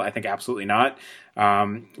Gil? I think absolutely not.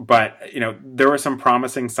 But there were some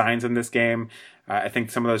promising signs in this game. I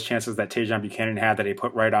think some of those chances that Tajon Buchanan had that he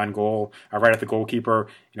put right on goal, right at the goalkeeper,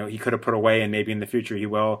 he could have put away, and maybe in the future he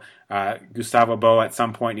will. Gustavo Bo at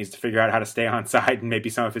some point needs to figure out how to stay on side, and maybe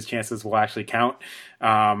some of his chances will actually count.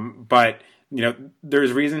 But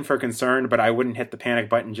there's reason for concern, but I wouldn't hit the panic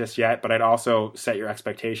button just yet. But I'd also set your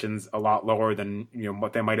expectations a lot lower than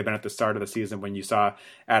what they might have been at the start of the season when you saw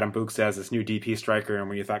Adam Buksa as this new DP striker, and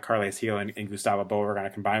when you thought Carles Gil and Gustavo Bo were going to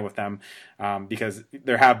combine with them, because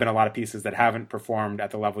there have been a lot of pieces that haven't performed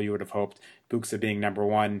at the level you would have hoped. Buksa being number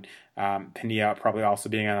 1, Pania probably also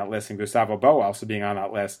being on that list, and Gustavo Bo also being on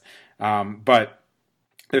that list. But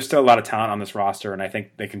there's still a lot of talent on this roster, and I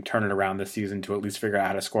think they can turn it around this season to at least figure out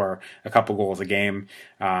how to score a couple goals a game,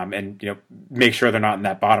 and make sure they're not in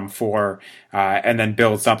that bottom 4, and then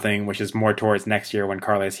build something which is more towards next year when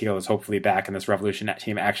Carles Gil is hopefully back and this Revolution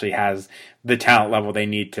team actually has the talent level they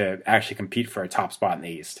need to actually compete for a top spot in the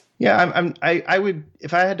East. Yeah, I would,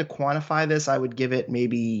 if I had to quantify this, I would give it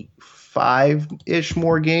maybe 5-ish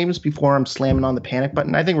more games before I'm slamming on the panic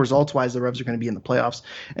button. I think results-wise, the Revs are going to be in the playoffs.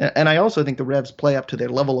 And I also think the Revs play up to their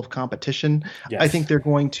level of competition. Yes. I think they're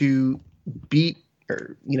going to beat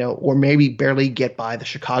or maybe barely get by the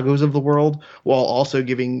Chicagos of the world, while also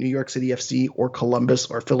giving New York City FC or Columbus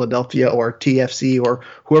or Philadelphia or TFC or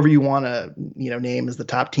whoever you want to name as the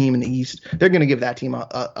top team in the East. They're going to give that team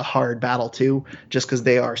a hard battle too, just because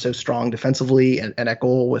they are so strong defensively and at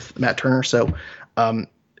goal with Matt Turner. So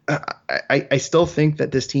I still think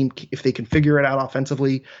that this team, if they can figure it out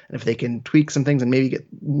offensively and if they can tweak some things and maybe get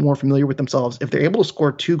more familiar with themselves, if they're able to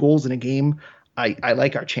score 2 goals in a game, I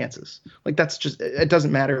like our chances. Like, that's just, it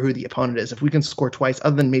doesn't matter who the opponent is. If we can score twice,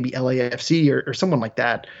 other than maybe LAFC or someone like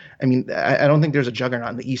that, I mean, I don't think there's a juggernaut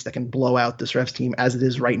in the East that can blow out this Revs team as it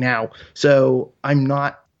is right now. So I'm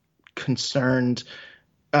not concerned.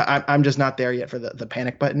 I'm just not there yet for the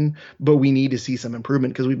panic button, but we need to see some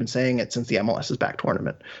improvement because we've been saying it since the MLS is back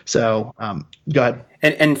tournament. So go ahead.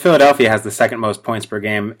 And Philadelphia has the second most points per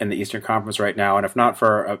game in the Eastern Conference right now. And if not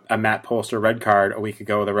for a Matt Polster red card a week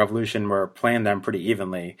ago, the Revolution were playing them pretty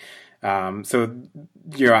evenly. So,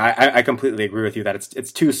 I completely agree with you that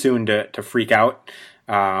it's too soon to freak out.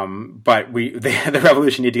 But the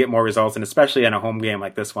Revolution need to get more results, and especially in a home game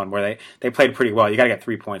like this one where they played pretty well. You got to get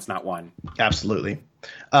 3 points, not one. Absolutely.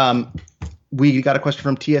 We got a question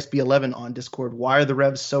from TSB11 on Discord. Why are the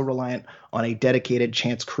Revs so reliant on a dedicated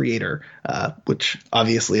chance creator, which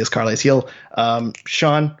obviously is Carles Gil?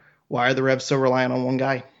 Sean, why are the Revs so reliant on one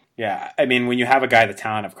guy? Yeah, I mean, when you have a guy the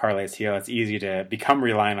talent of Carles Gil, it's easy to become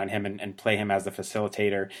reliant on him and play him as the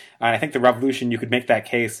facilitator. And I think the Revolution, you could make that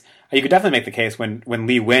case. You could definitely make the case when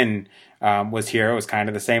Lee Nguyen was here, it was kind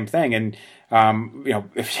of the same thing. And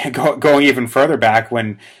if you going even further back,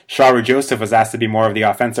 when Sharu Joseph was asked to be more of the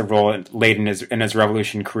offensive role late in his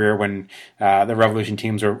Revolution career, when the Revolution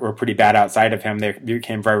teams were pretty bad outside of him, they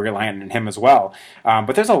became very reliant on him as well.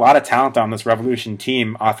 But there's a lot of talent on this Revolution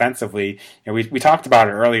team offensively. We talked about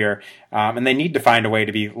it earlier, and they need to find a way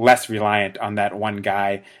to be less reliant on that one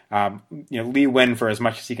guy. Lee Nguyen, for as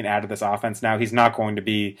much as he can add to this offense now, he's not going to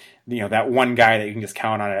be that one guy that you can just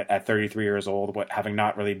count on at 33 years old, having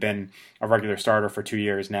not really been a regular starter for 2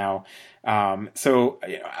 years now. So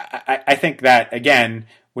I think that, again,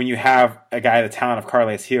 when you have a guy the talent of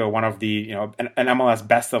Carles Gil, one of the an MLS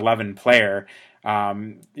best 11 player,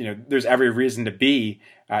 there's every reason to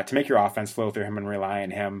make your offense flow through him and rely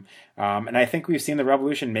on him. And I think we've seen the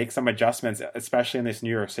Revolution make some adjustments, especially in this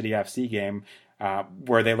New York City FC game,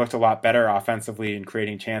 where they looked a lot better offensively in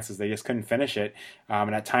creating chances. They just couldn't finish it.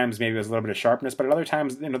 And at times maybe it was a little bit of sharpness, but at other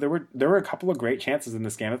times, there were a couple of great chances in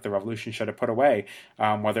this game that the Revolution should have put away.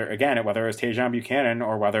 Whether it was Tajon Buchanan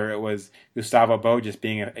or whether it was Gustavo Bo just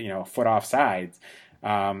being a foot off sides.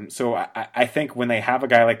 So I think when they have a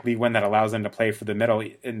guy like Lee Nguyen that allows them to play for the middle,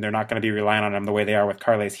 and they're not going to be relying on him the way they are with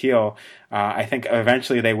Carles Gil, I think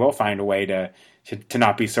eventually they will find a way to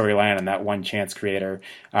not be so reliant on that one chance creator.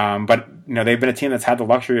 But they've been a team that's had the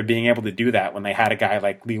luxury of being able to do that when they had a guy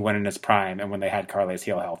like Lee Nguyen in his prime and when they had Carles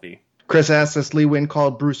Gil healthy. Chris asks us, Lee Nguyen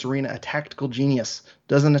called Bruce Arena a tactical genius.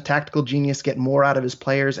 Doesn't a tactical genius get more out of his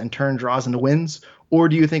players and turn draws into wins? Or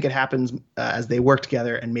do you think it happens as they work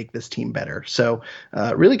together and make this team better? So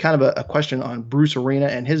really kind of a question on Bruce Arena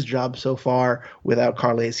and his job so far without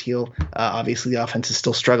Carles Gil. Obviously, the offense is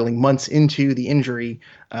still struggling months into the injury.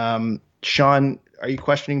 Sean, are you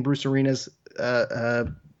questioning Bruce Arena's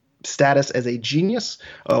status as a genius?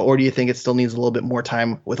 Or do you think it still needs a little bit more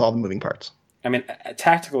time with all the moving parts? I mean, a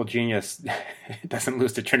tactical genius doesn't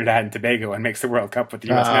lose to Trinidad and Tobago and makes the World Cup with the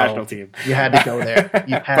U.S. national team. You had to go there.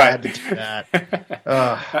 You had to do that.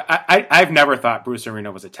 I've never thought Bruce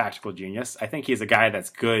Arena was a tactical genius. I think he's a guy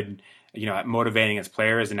that's good, at motivating his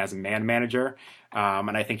players and as a man manager.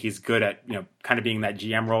 And I think he's good at, kind of being that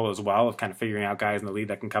GM role as well, of kind of figuring out guys in the league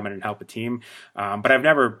that can come in and help a team. But I've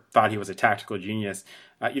never thought he was a tactical genius.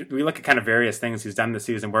 We look at kind of various things he's done this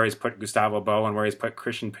season, where he's put Gustavo Bo and where he's put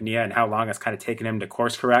Christian Pinilla, and how long it's kind of taken him to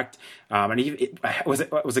course correct. Was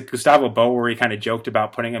it Gustavo Bo where he kind of joked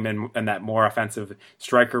about putting him in that more offensive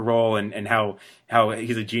striker role and how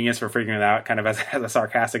he's a genius for figuring it out, kind of as a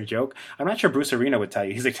sarcastic joke. I'm not sure Bruce Arena would tell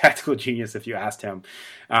you he's a tactical genius if you asked him.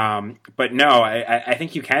 But no, I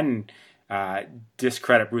think you can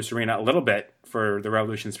discredit Bruce Arena a little bit for the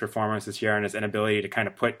Revolution's performance this year and his inability to kind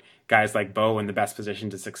of put guys like Bo in the best position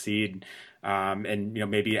to succeed, and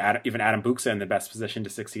maybe even Adam Buksa in the best position to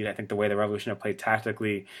succeed. I think the way the Revolution have played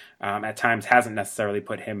tactically at times hasn't necessarily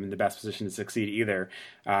put him in the best position to succeed either.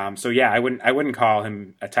 So yeah, I wouldn't call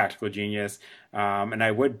him a tactical genius, and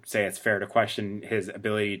I would say it's fair to question his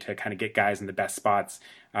ability to kind of get guys in the best spots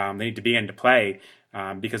they need to be in to play.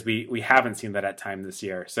 Because we haven't seen that at time this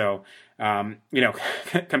year. So,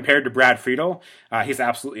 compared to Brad Friedel, he's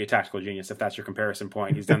absolutely a tactical genius, if that's your comparison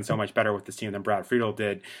point. He's done so much better with this team than Brad Friedel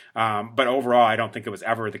did. But overall, I don't think it was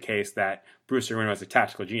ever the case that Bruce Arena was a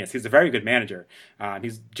tactical genius. He's a very good manager.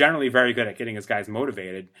 He's generally very good at getting his guys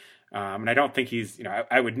motivated. And I don't think he's,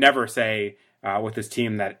 I would never say with this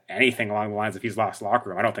team that anything along the lines of he's lost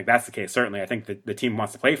locker room. I don't think that's the case. Certainly, I think that the team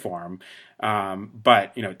wants to play for him.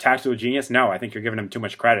 But tactical genius, no, I think you're giving him too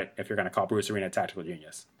much credit if you're going to call Bruce Arena a tactical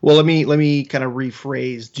genius. Well, let me kind of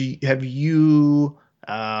rephrase.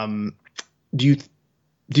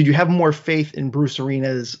 Did you have more faith in Bruce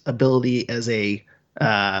Arena's ability as a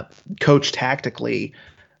coach tactically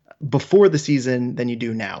before the season than you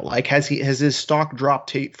do now? Like, has his stock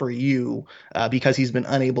dropped for you because he's been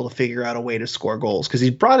unable to figure out a way to score goals? Because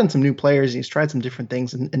he's brought in some new players and he's tried some different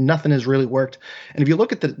things, and nothing has really worked. And if you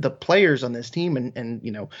look at the players on this team, and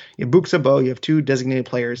you have Buxabo, you have two designated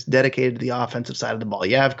players dedicated to the offensive side of the ball.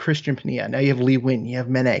 You have Christian Pania, now you have Lee Nguyen, you have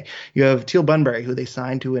Mene, you have Teal Bunbury, who they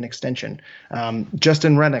signed to an extension.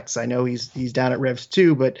 Justin Rennicks, I know he's down at Revs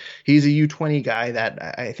too, but he's a U20 guy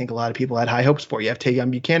that I think a lot of people had high hopes for. You have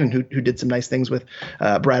Taeyeon Buchanan, who did some nice things with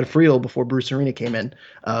Brad Friedel before Bruce Arena came in.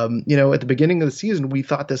 At the beginning of the season, we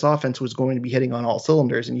thought this offense was going to be hitting on all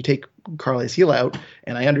cylinders, and you take Carles Gil out,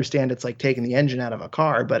 and I understand it's like taking the engine out of a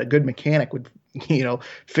car, but a good mechanic would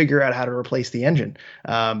figure out how to replace the engine.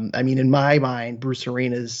 In my mind, Bruce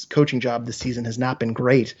Arena's coaching job this season has not been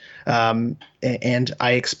great. And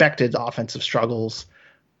I expected offensive struggles,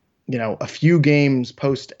 a few games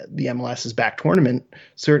post the MLS's back tournament.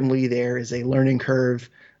 Certainly there is a learning curve,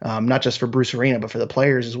 not just for Bruce Arena, but for the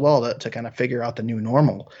players as well to kind of figure out the new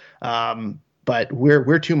normal. But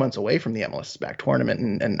we're 2 months away from the MLS's back tournament,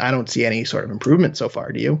 and I don't see any sort of improvement so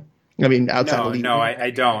far. Do you? Outside of the league. No, I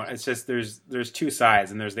don't. It's just there's two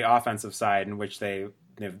sides, and there's the offensive side in which they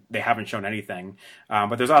haven't shown anything,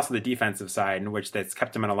 but there's also the defensive side in which that's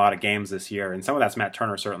kept them in a lot of games this year, and some of that's Matt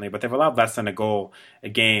Turner certainly, but they've allowed less than a goal a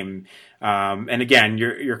game. And again,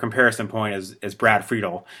 your comparison point is Brad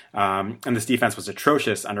Friedel, and this defense was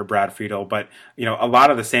atrocious under Brad Friedel, but a lot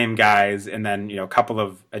of the same guys, and then a couple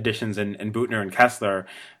of additions in Butner and Kessler,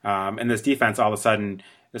 and this defense all of a sudden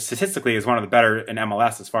statistically is one of the better in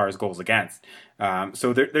MLS as far as goals against.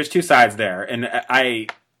 So there's two sides there. And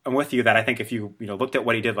I'm with you that I think if you looked at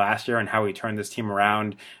what he did last year and how he turned this team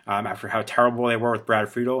around after how terrible they were with Brad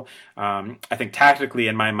Friedel, I think tactically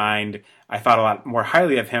in my mind, I thought a lot more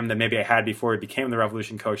highly of him than maybe I had before he became the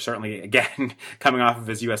Revolution coach, certainly, again, coming off of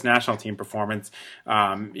his U.S. national team performance.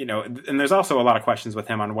 And there's also a lot of questions with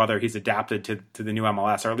him on whether he's adapted to the new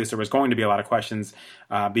MLS, or at least there was going to be a lot of questions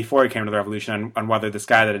before he came to the Revolution on whether this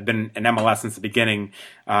guy that had been in MLS since the beginning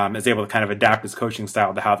is able to kind of adapt his coaching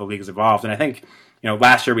style to how the league's evolved. And I think,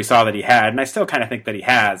 last year we saw that he had, and I still kind of think that he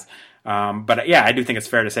has. But yeah, I do think it's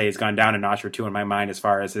fair to say he's gone down a notch or two in my mind as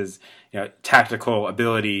far as his tactical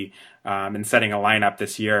ability in setting a lineup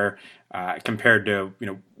this year compared to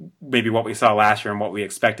maybe what we saw last year and what we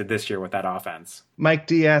expected this year with that offense. Mike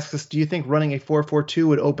D asks us, do you think running a 4-4-2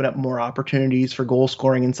 would open up more opportunities for goal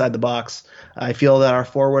scoring inside the box? I feel that our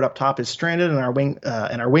forward up top is stranded, and our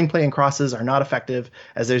wing play and crosses are not effective,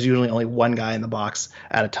 as there's usually only one guy in the box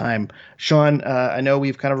at a time. Sean, I know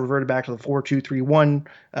we've kind of reverted back to the 4-2-3-1.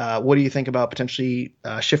 What do you think about potentially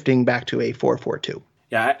shifting back to a 4-4-2?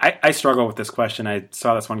 Yeah, I struggle with this question. I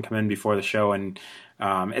saw this one come in before the show, and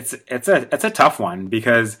it's a tough one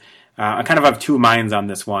because I kind of have two minds on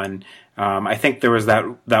this one. I think there was that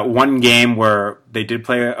one game where they did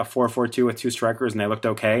play a 4-4-2 with two strikers and they looked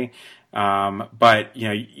okay. But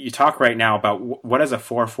you talk right now about what does a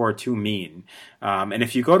 4-4-2 mean? And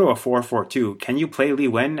if you go to a 4-4-2, can you play Lee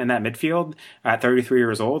Nguyen in that midfield at 33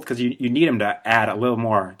 years old? Because you need him to add a little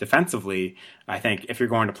more defensively. I think if you're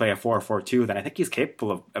going to play a 4-4-2, then I think he's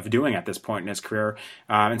capable of doing at this point in his career.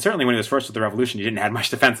 And certainly when he was first with the Revolution, he didn't add much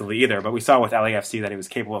defensively either. But we saw with LAFC that he was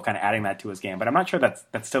capable of kind of adding that to his game. But I'm not sure that's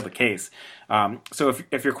still the case. So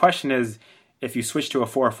if your question is, if you switch to a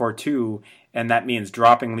 4-4-2 and that means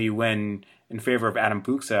dropping Lee Nguyen in favor of Adam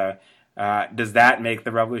Buksa, does that make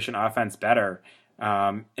the Revolution offense better?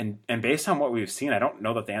 And based on what we've seen, I don't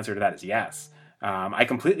know that the answer to that is yes. I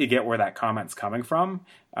completely get where that comment's coming from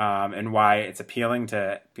and why it's appealing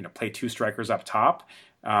to play two strikers up top.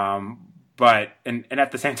 But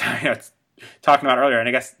at the same time, it's talking about earlier, and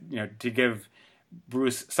I guess to give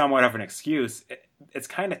Bruce somewhat of an excuse, it's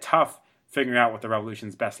kind of tough figuring out what the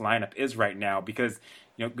Revolution's best lineup is right now because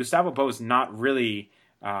Gustavo Bo's not really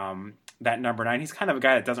that number 9. He's kind of a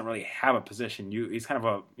guy that doesn't really have a position. He's kind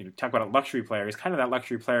of talk about a luxury player. He's kind of that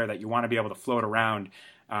luxury player that you want to be able to float around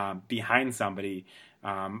behind somebody.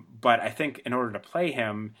 But I think in order to play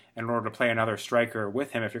him, in order to play another striker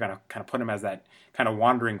with him, if you're going to kind of put him as that kind of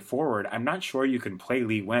wandering forward, I'm not sure you can play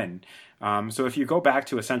Lee Nguyen. So if you go back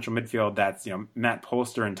to a central midfield that's Matt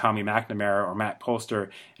Polster and Tommy McNamara, or Matt Polster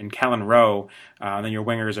and Kellen Rowe, then your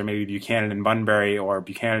wingers are maybe Buchanan and Bunbury, or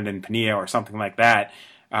Buchanan and Pania, or something like that.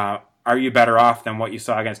 Are you better off than what you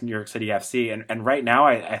saw against New York City FC? And right now,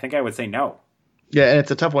 I think I would say no. Yeah, and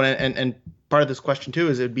it's a tough one. And part of this question too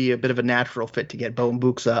is it'd be a bit of a natural fit to get Bo and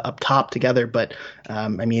Buksa up top together, but I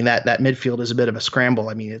mean that midfield is a bit of a scramble.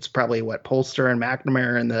 I mean it's probably what Polster and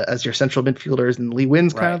McNamara and as your central midfielders, and Lee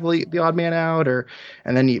Wynn's kind of the odd man out,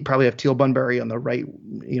 and then you probably have Teal Bunbury on the right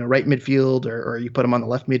midfield, or you put him on the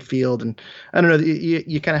left midfield, and I don't know,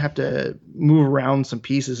 you kind of have to move around some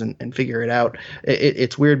pieces and figure it out.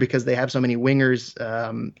 It's weird because they have so many wingers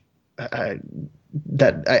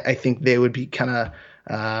that I think they would be kind of.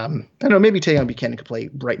 I don't know, maybe Tayon Buchanan could play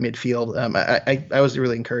right midfield. I was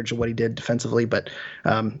really encouraged with what he did defensively, but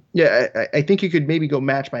I think you could maybe go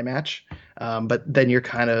match by match. But then you're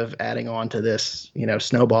kind of adding on to this,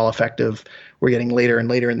 snowball effect of we're getting later and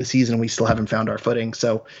later in the season. We still haven't found our footing.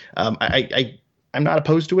 So I'm not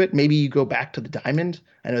opposed to it. Maybe you go back to the Diamond.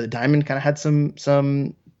 I know the Diamond kind of had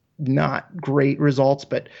some not great results,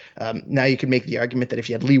 but now you can make the argument that if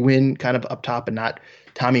you had Lee Wynn kind of up top and not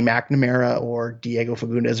Tommy McNamara or Diego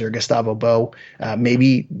Fagundes or Gustavo Bo,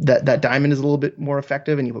 maybe that Diamond is a little bit more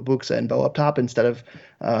effective, and you put Buksa and Bo up top instead of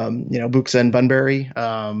Buksa and Bunbury.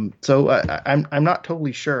 So I'm not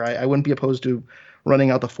totally sure. I wouldn't be opposed to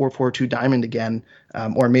running out the 4-4-2 Diamond again,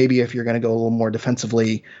 or maybe if you're going to go a little more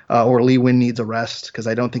defensively, or Lee Wynn needs a rest, because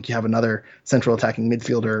I don't think you have another central attacking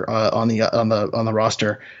midfielder on the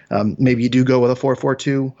roster. Maybe you do go with a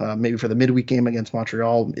 4-4-2, maybe for the midweek game against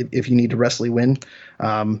Montreal if you need to rest Lee Wynn.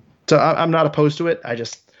 So I'm not opposed to it.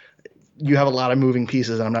 You have a lot of moving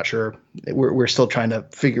pieces, and I'm not sure. We're still trying to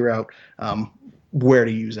figure out where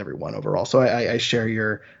to use everyone overall. So I share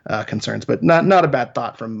your concerns, but not a bad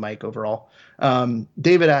thought from Mike overall.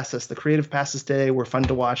 David asked us, the creative passes today were fun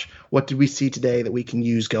to watch. What did we see today that we can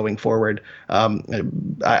use going forward?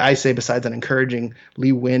 I say besides an encouraging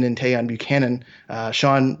Lee Wynn and Tayon Buchanan,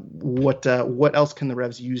 Sean, what else can the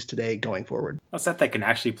Revs use today going forward? Well, it's that they can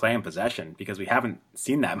actually play in possession, because we haven't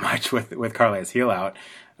seen that much with Carles Heel out.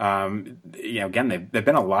 Again, they've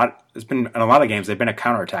been a lot. It's been in a lot of games. They've been a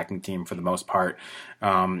counterattacking team for the most part,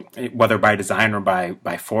 whether by design or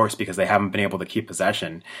by force, because they haven't been able to keep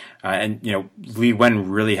possession. And Lee Wynn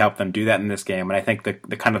really helped them do that in this game. And I think the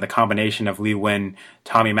kind of the combination of Lee Wynn,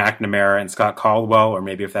 Tommy McNamara, and Scott Caldwell, or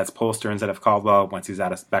maybe if that's Polster instead of Caldwell once he's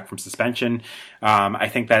back from suspension, I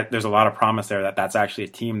think that there's a lot of promise there that's actually a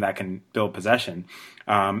team that can build possession.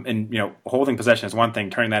 Holding possession is one thing,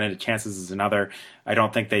 turning that into chances is another. I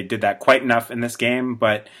don't think they did that quite enough in this game,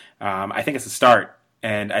 but I think it's a start.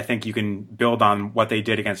 And I think you can build on what they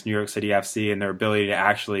did against New York City FC and their ability to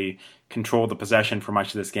actually control the possession for much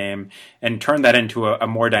of this game and turn that into a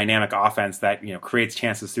more dynamic offense that creates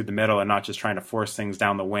chances through the middle and not just trying to force things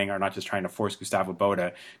down the wing, or not just trying to force Gustavo Bo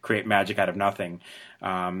to create magic out of nothing.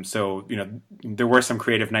 So there were some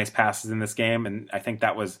creative, nice passes in this game, and I think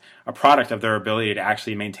that was a product of their ability to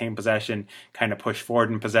actually maintain possession, kind of push forward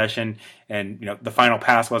in possession. And the final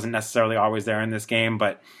pass wasn't necessarily always there in this game,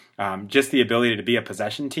 but just the ability to be a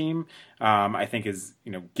possession team, I think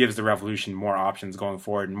gives the Revolution more options going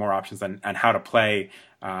forward, and more options on how to play,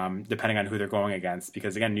 depending on who they're going against.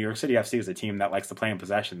 Because again, New York City FC is a team that likes to play in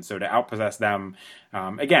possession. So to outpossess them,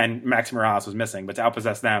 again, Maxi Morales was missing, but to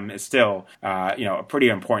outpossess them is still, a pretty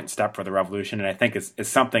important step for the Revolution. And I think it's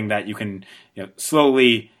something that you can,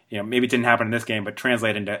 slowly, maybe it didn't happen in this game, but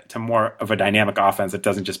translate into more of a dynamic offense that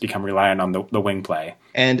doesn't just become reliant on the wing play.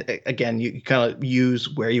 And again, you kind of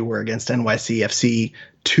use where you were against NYCFC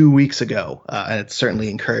 2 weeks ago, and it's certainly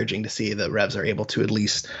encouraging to see the Revs are able to at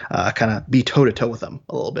least kind of be toe-to-toe with them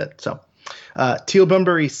a little bit. So Teal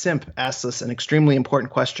Bunbury Simp asks us an extremely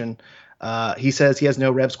important question. He says he has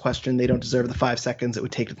no Revs question. They don't deserve the 5 seconds it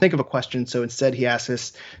would take to think of a question. So instead, he asks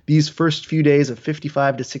us, these first few days of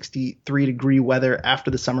 55 to 63 degree weather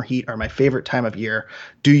after the summer heat are my favorite time of year.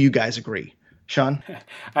 Do you guys agree? Sean?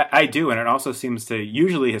 I do, and it also seems to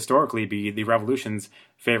usually historically be the Revolution's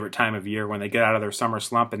favorite time of year, when they get out of their summer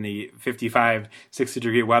slump in the 55, 60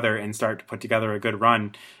 degree weather and start to put together a good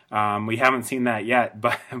run. We haven't seen that yet,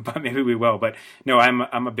 but maybe we will. But no,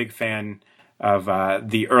 I'm a big fan of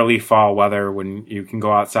the early fall weather, when you can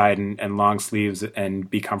go outside and long sleeves and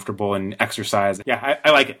be comfortable and exercise. Yeah,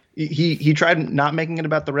 I like it. He tried not making it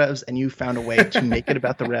about the Revs, and you found a way to make it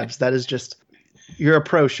about the Revs. That is just... You're a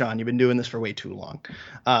pro, Sean. You've been doing this for way too long.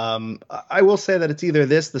 I will say that it's either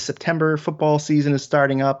this, the September football season is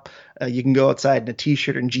starting up. You can go outside in a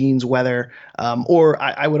t-shirt and jeans weather. Or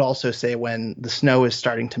I would also say when the snow is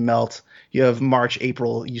starting to melt, you have March,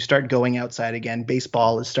 April, you start going outside again.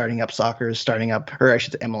 Baseball is starting up, soccer is starting up, or I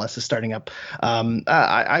should say MLS is starting up.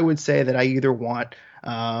 I would say that I either want,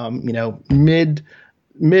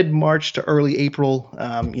 mid-March to early April,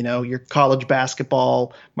 your college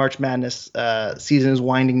basketball, March Madness season is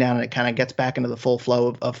winding down, and it kind of gets back into the full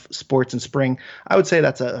flow of sports in spring. I would say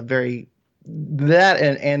that's a very that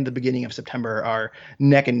and the beginning of September are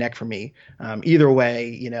neck and neck for me. Either way,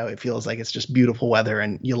 it feels like it's just beautiful weather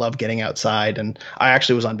and you love getting outside. And I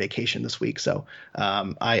actually was on vacation this week, so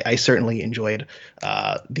I certainly enjoyed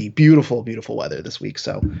the beautiful, beautiful weather this week.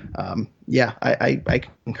 So yeah, I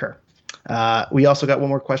concur. We also got one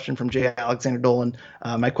more question from J. Alexander Dolan.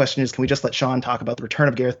 My question is, can we just let Sean talk about the return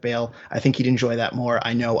of Gareth Bale? I think he'd enjoy that more.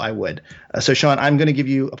 I know I would. So Sean, I'm going to give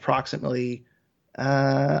you approximately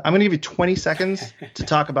 20 seconds to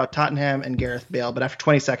talk about Tottenham and Gareth Bale, but after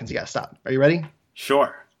 20 seconds, you got to stop. Are you ready?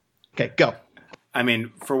 Sure. Okay, go. I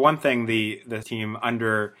mean, for one thing, the team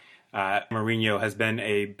under Mourinho has been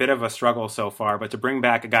a bit of a struggle so far, but to bring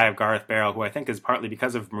back a guy of Gareth Bale, who I think is partly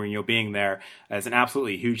because of Mourinho being there, is an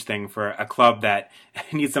absolutely huge thing for a club that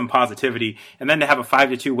needs some positivity. And then to have a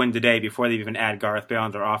 5-2 win today before they even add Gareth Bale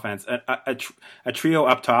into their offense, a trio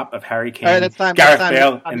up top of Harry Kane, Gareth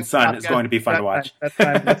Bale, and Son is going to be fun to watch. That's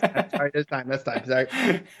time. Sorry, that's time.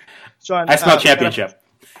 Sorry. Sean, I smell championship.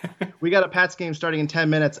 We got a Pats game starting in 10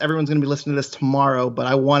 minutes. Everyone's going to be listening to this tomorrow, but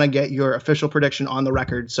I want to get your official prediction on the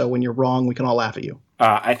record, so when you're wrong, we can all laugh at you.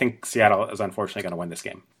 I think Seattle is unfortunately going to win this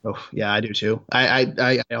game. Oh yeah, I do too.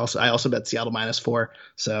 I also bet Seattle -4.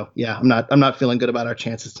 So yeah, I'm not feeling good about our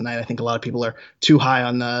chances tonight. I think a lot of people are too high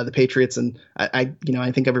on the Patriots, and I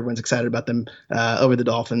think everyone's excited about them over the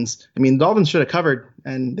Dolphins. I mean, the Dolphins should have covered,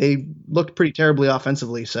 and they looked pretty terribly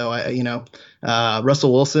offensively. So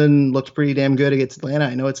Russell Wilson looked pretty damn good against Atlanta.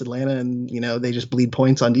 I know it's Atlanta, and they just bleed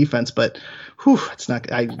points on defense, but it's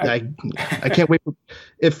not. I can't wait.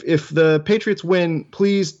 If the Patriots win,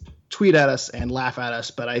 please tweet at us and laugh at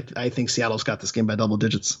us, but I think Seattle's got this game by double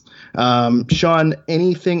digits. Sean,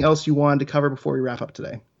 anything else you wanted to cover before we wrap up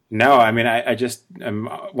today? No, I mean, I just am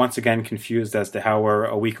once again confused as to how we're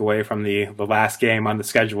a week away from the last game on the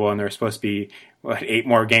schedule, and there's supposed to be 8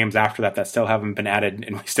 more games after that still haven't been added,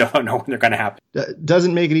 and we still don't know when they're going to happen.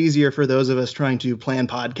 Doesn't make it easier for those of us trying to plan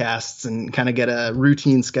podcasts and kind of get a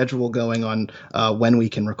routine schedule going on when we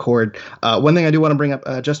can record. One thing I do want to bring up,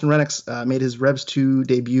 Justin Rennicks made his Revs 2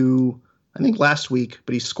 debut, I think last week,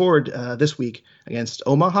 but he scored this week against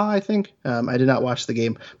Omaha, I think. I did not watch the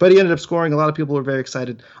game, but he ended up scoring. A lot of people were very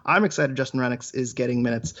excited. I'm excited Justin Rennicks is getting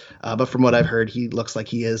minutes, but from what I've heard, he looks like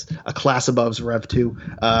he is a class above Rev 2.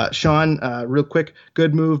 Sean, real quick,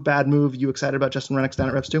 good move, bad move. You excited about Justin Rennicks down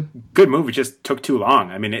at Revs 2? Good move. It just took too long.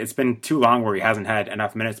 I mean, it's been too long where he hasn't had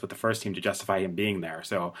enough minutes with the first team to justify him being there.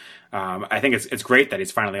 So I think it's great that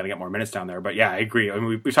he's finally going to get more minutes down there. But yeah, I agree. I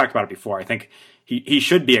mean, we've talked about it before. I think he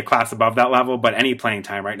should be a class above that level, but any playing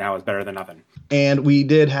time right now is better than nothing. And we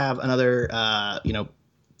did have another,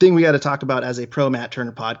 thing we got to talk about as a pro Matt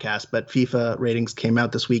Turner podcast, but FIFA ratings came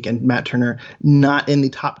out this week, and Matt Turner not in the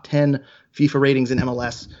top 10 FIFA ratings in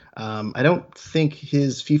MLS. I don't think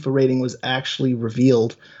his FIFA rating was actually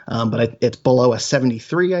revealed, but it's below a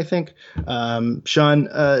 73, I think. Sean,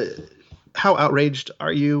 how outraged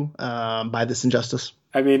are you by this injustice?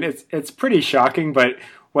 I mean, it's pretty shocking, but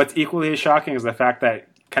what's equally as shocking is the fact that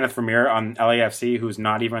Kenneth Vermeer on LAFC, who's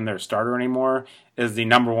not even their starter anymore, is the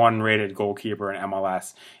number 1 rated goalkeeper in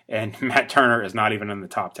MLS, and Matt Turner is not even in the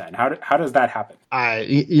top 10. How does that happen?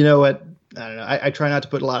 You know what? I don't know. I try not to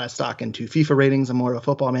put a lot of stock into FIFA ratings. I'm more of a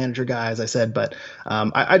football manager guy, as I said. But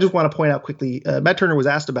I just want to point out quickly, Matt Turner was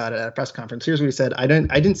asked about it at a press conference. Here's what he said. I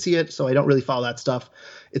didn't see it, so I don't really follow that stuff.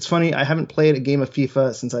 It's funny. I haven't played a game of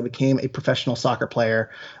FIFA since I became a professional soccer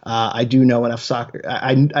player. I do know enough soccer.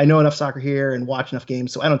 I know enough soccer here and watch enough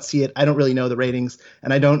games, so I don't see it. I don't really know the ratings,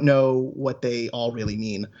 and I don't know what they all really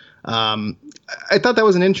mean. I thought that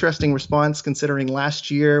was an interesting response, considering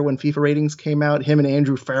last year when FIFA ratings came out, him and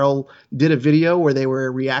Andrew Farrell did a video where they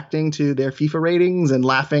were reacting to their FIFA ratings and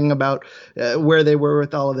laughing about where they were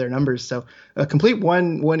with all of their numbers. So a complete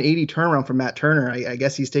 180 turnaround from Matt Turner. I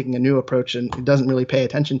guess he's taking a new approach and doesn't really pay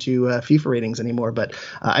attention to FIFA ratings anymore. But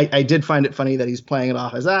I did find it funny that he's playing it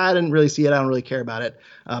off as, I didn't really see it. I don't really care about it.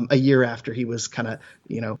 A year after he was kind of,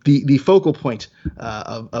 the focal point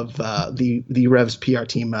of the Revs PR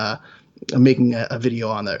team making a video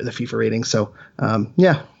on the FIFA ratings. So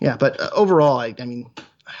yeah. But overall, I mean,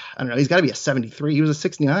 I don't know. He's got to be a 73. He was a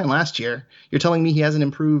 69 last year. You're telling me he hasn't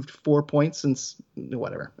improved 4 points since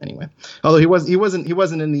whatever. Anyway, although he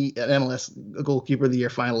wasn't in the MLS Goalkeeper of the Year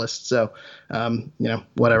finalist. So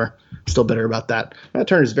whatever. Still bitter about that. Matt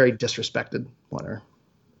Turner's very disrespected. Whatever.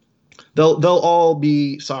 they'll all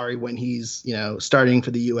be sorry when he's starting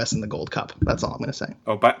for the U.S. in the Gold Cup. That's all I'm going to say.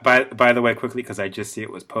 Oh, by the way, quickly, because I just see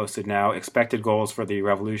it was posted now. Expected goals for the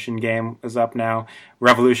Revolution game is up now.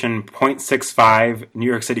 Revolution 0.65, New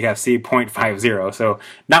York City FC 0.50. So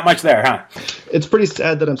not much there, huh? It's pretty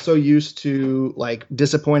sad that I'm so used to like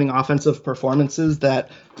disappointing offensive performances that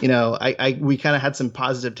we kind of had some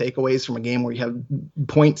positive takeaways from a game where you have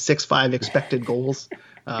 0.65 expected goals.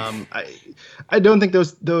 I don't think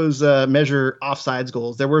those measure offsides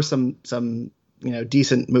goals. There were some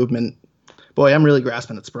decent movement. Boy, I'm really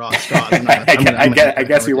grasping at straws. I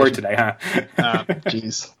guess you were today, huh?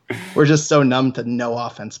 Jeez, we're just so numb to no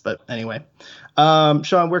offense. But anyway,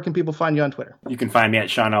 Sean, where can people find you on Twitter? You can find me at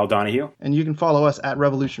Sean L. Donahue. And you can follow us at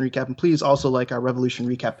Revolution Recap. And please also like our Revolution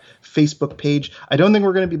Recap Facebook page. I don't think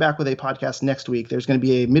we're going to be back with a podcast next week. There's going to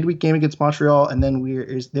be a midweek game against Montreal, and then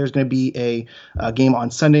there's going to be a game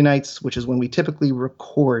on Sunday nights, which is when we typically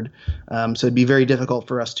record. So it'd be very difficult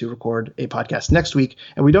for us to record a podcast next week.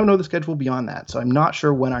 And we don't know the schedule beyond that. So I'm not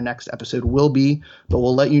sure when our next episode will be, but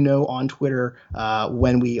we'll let you know on Twitter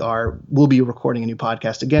when we'll be recording a new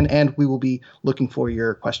podcast again, and we will be looking for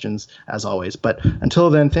your questions as always. But until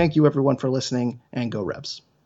then, thank you everyone for listening, and go Rebs.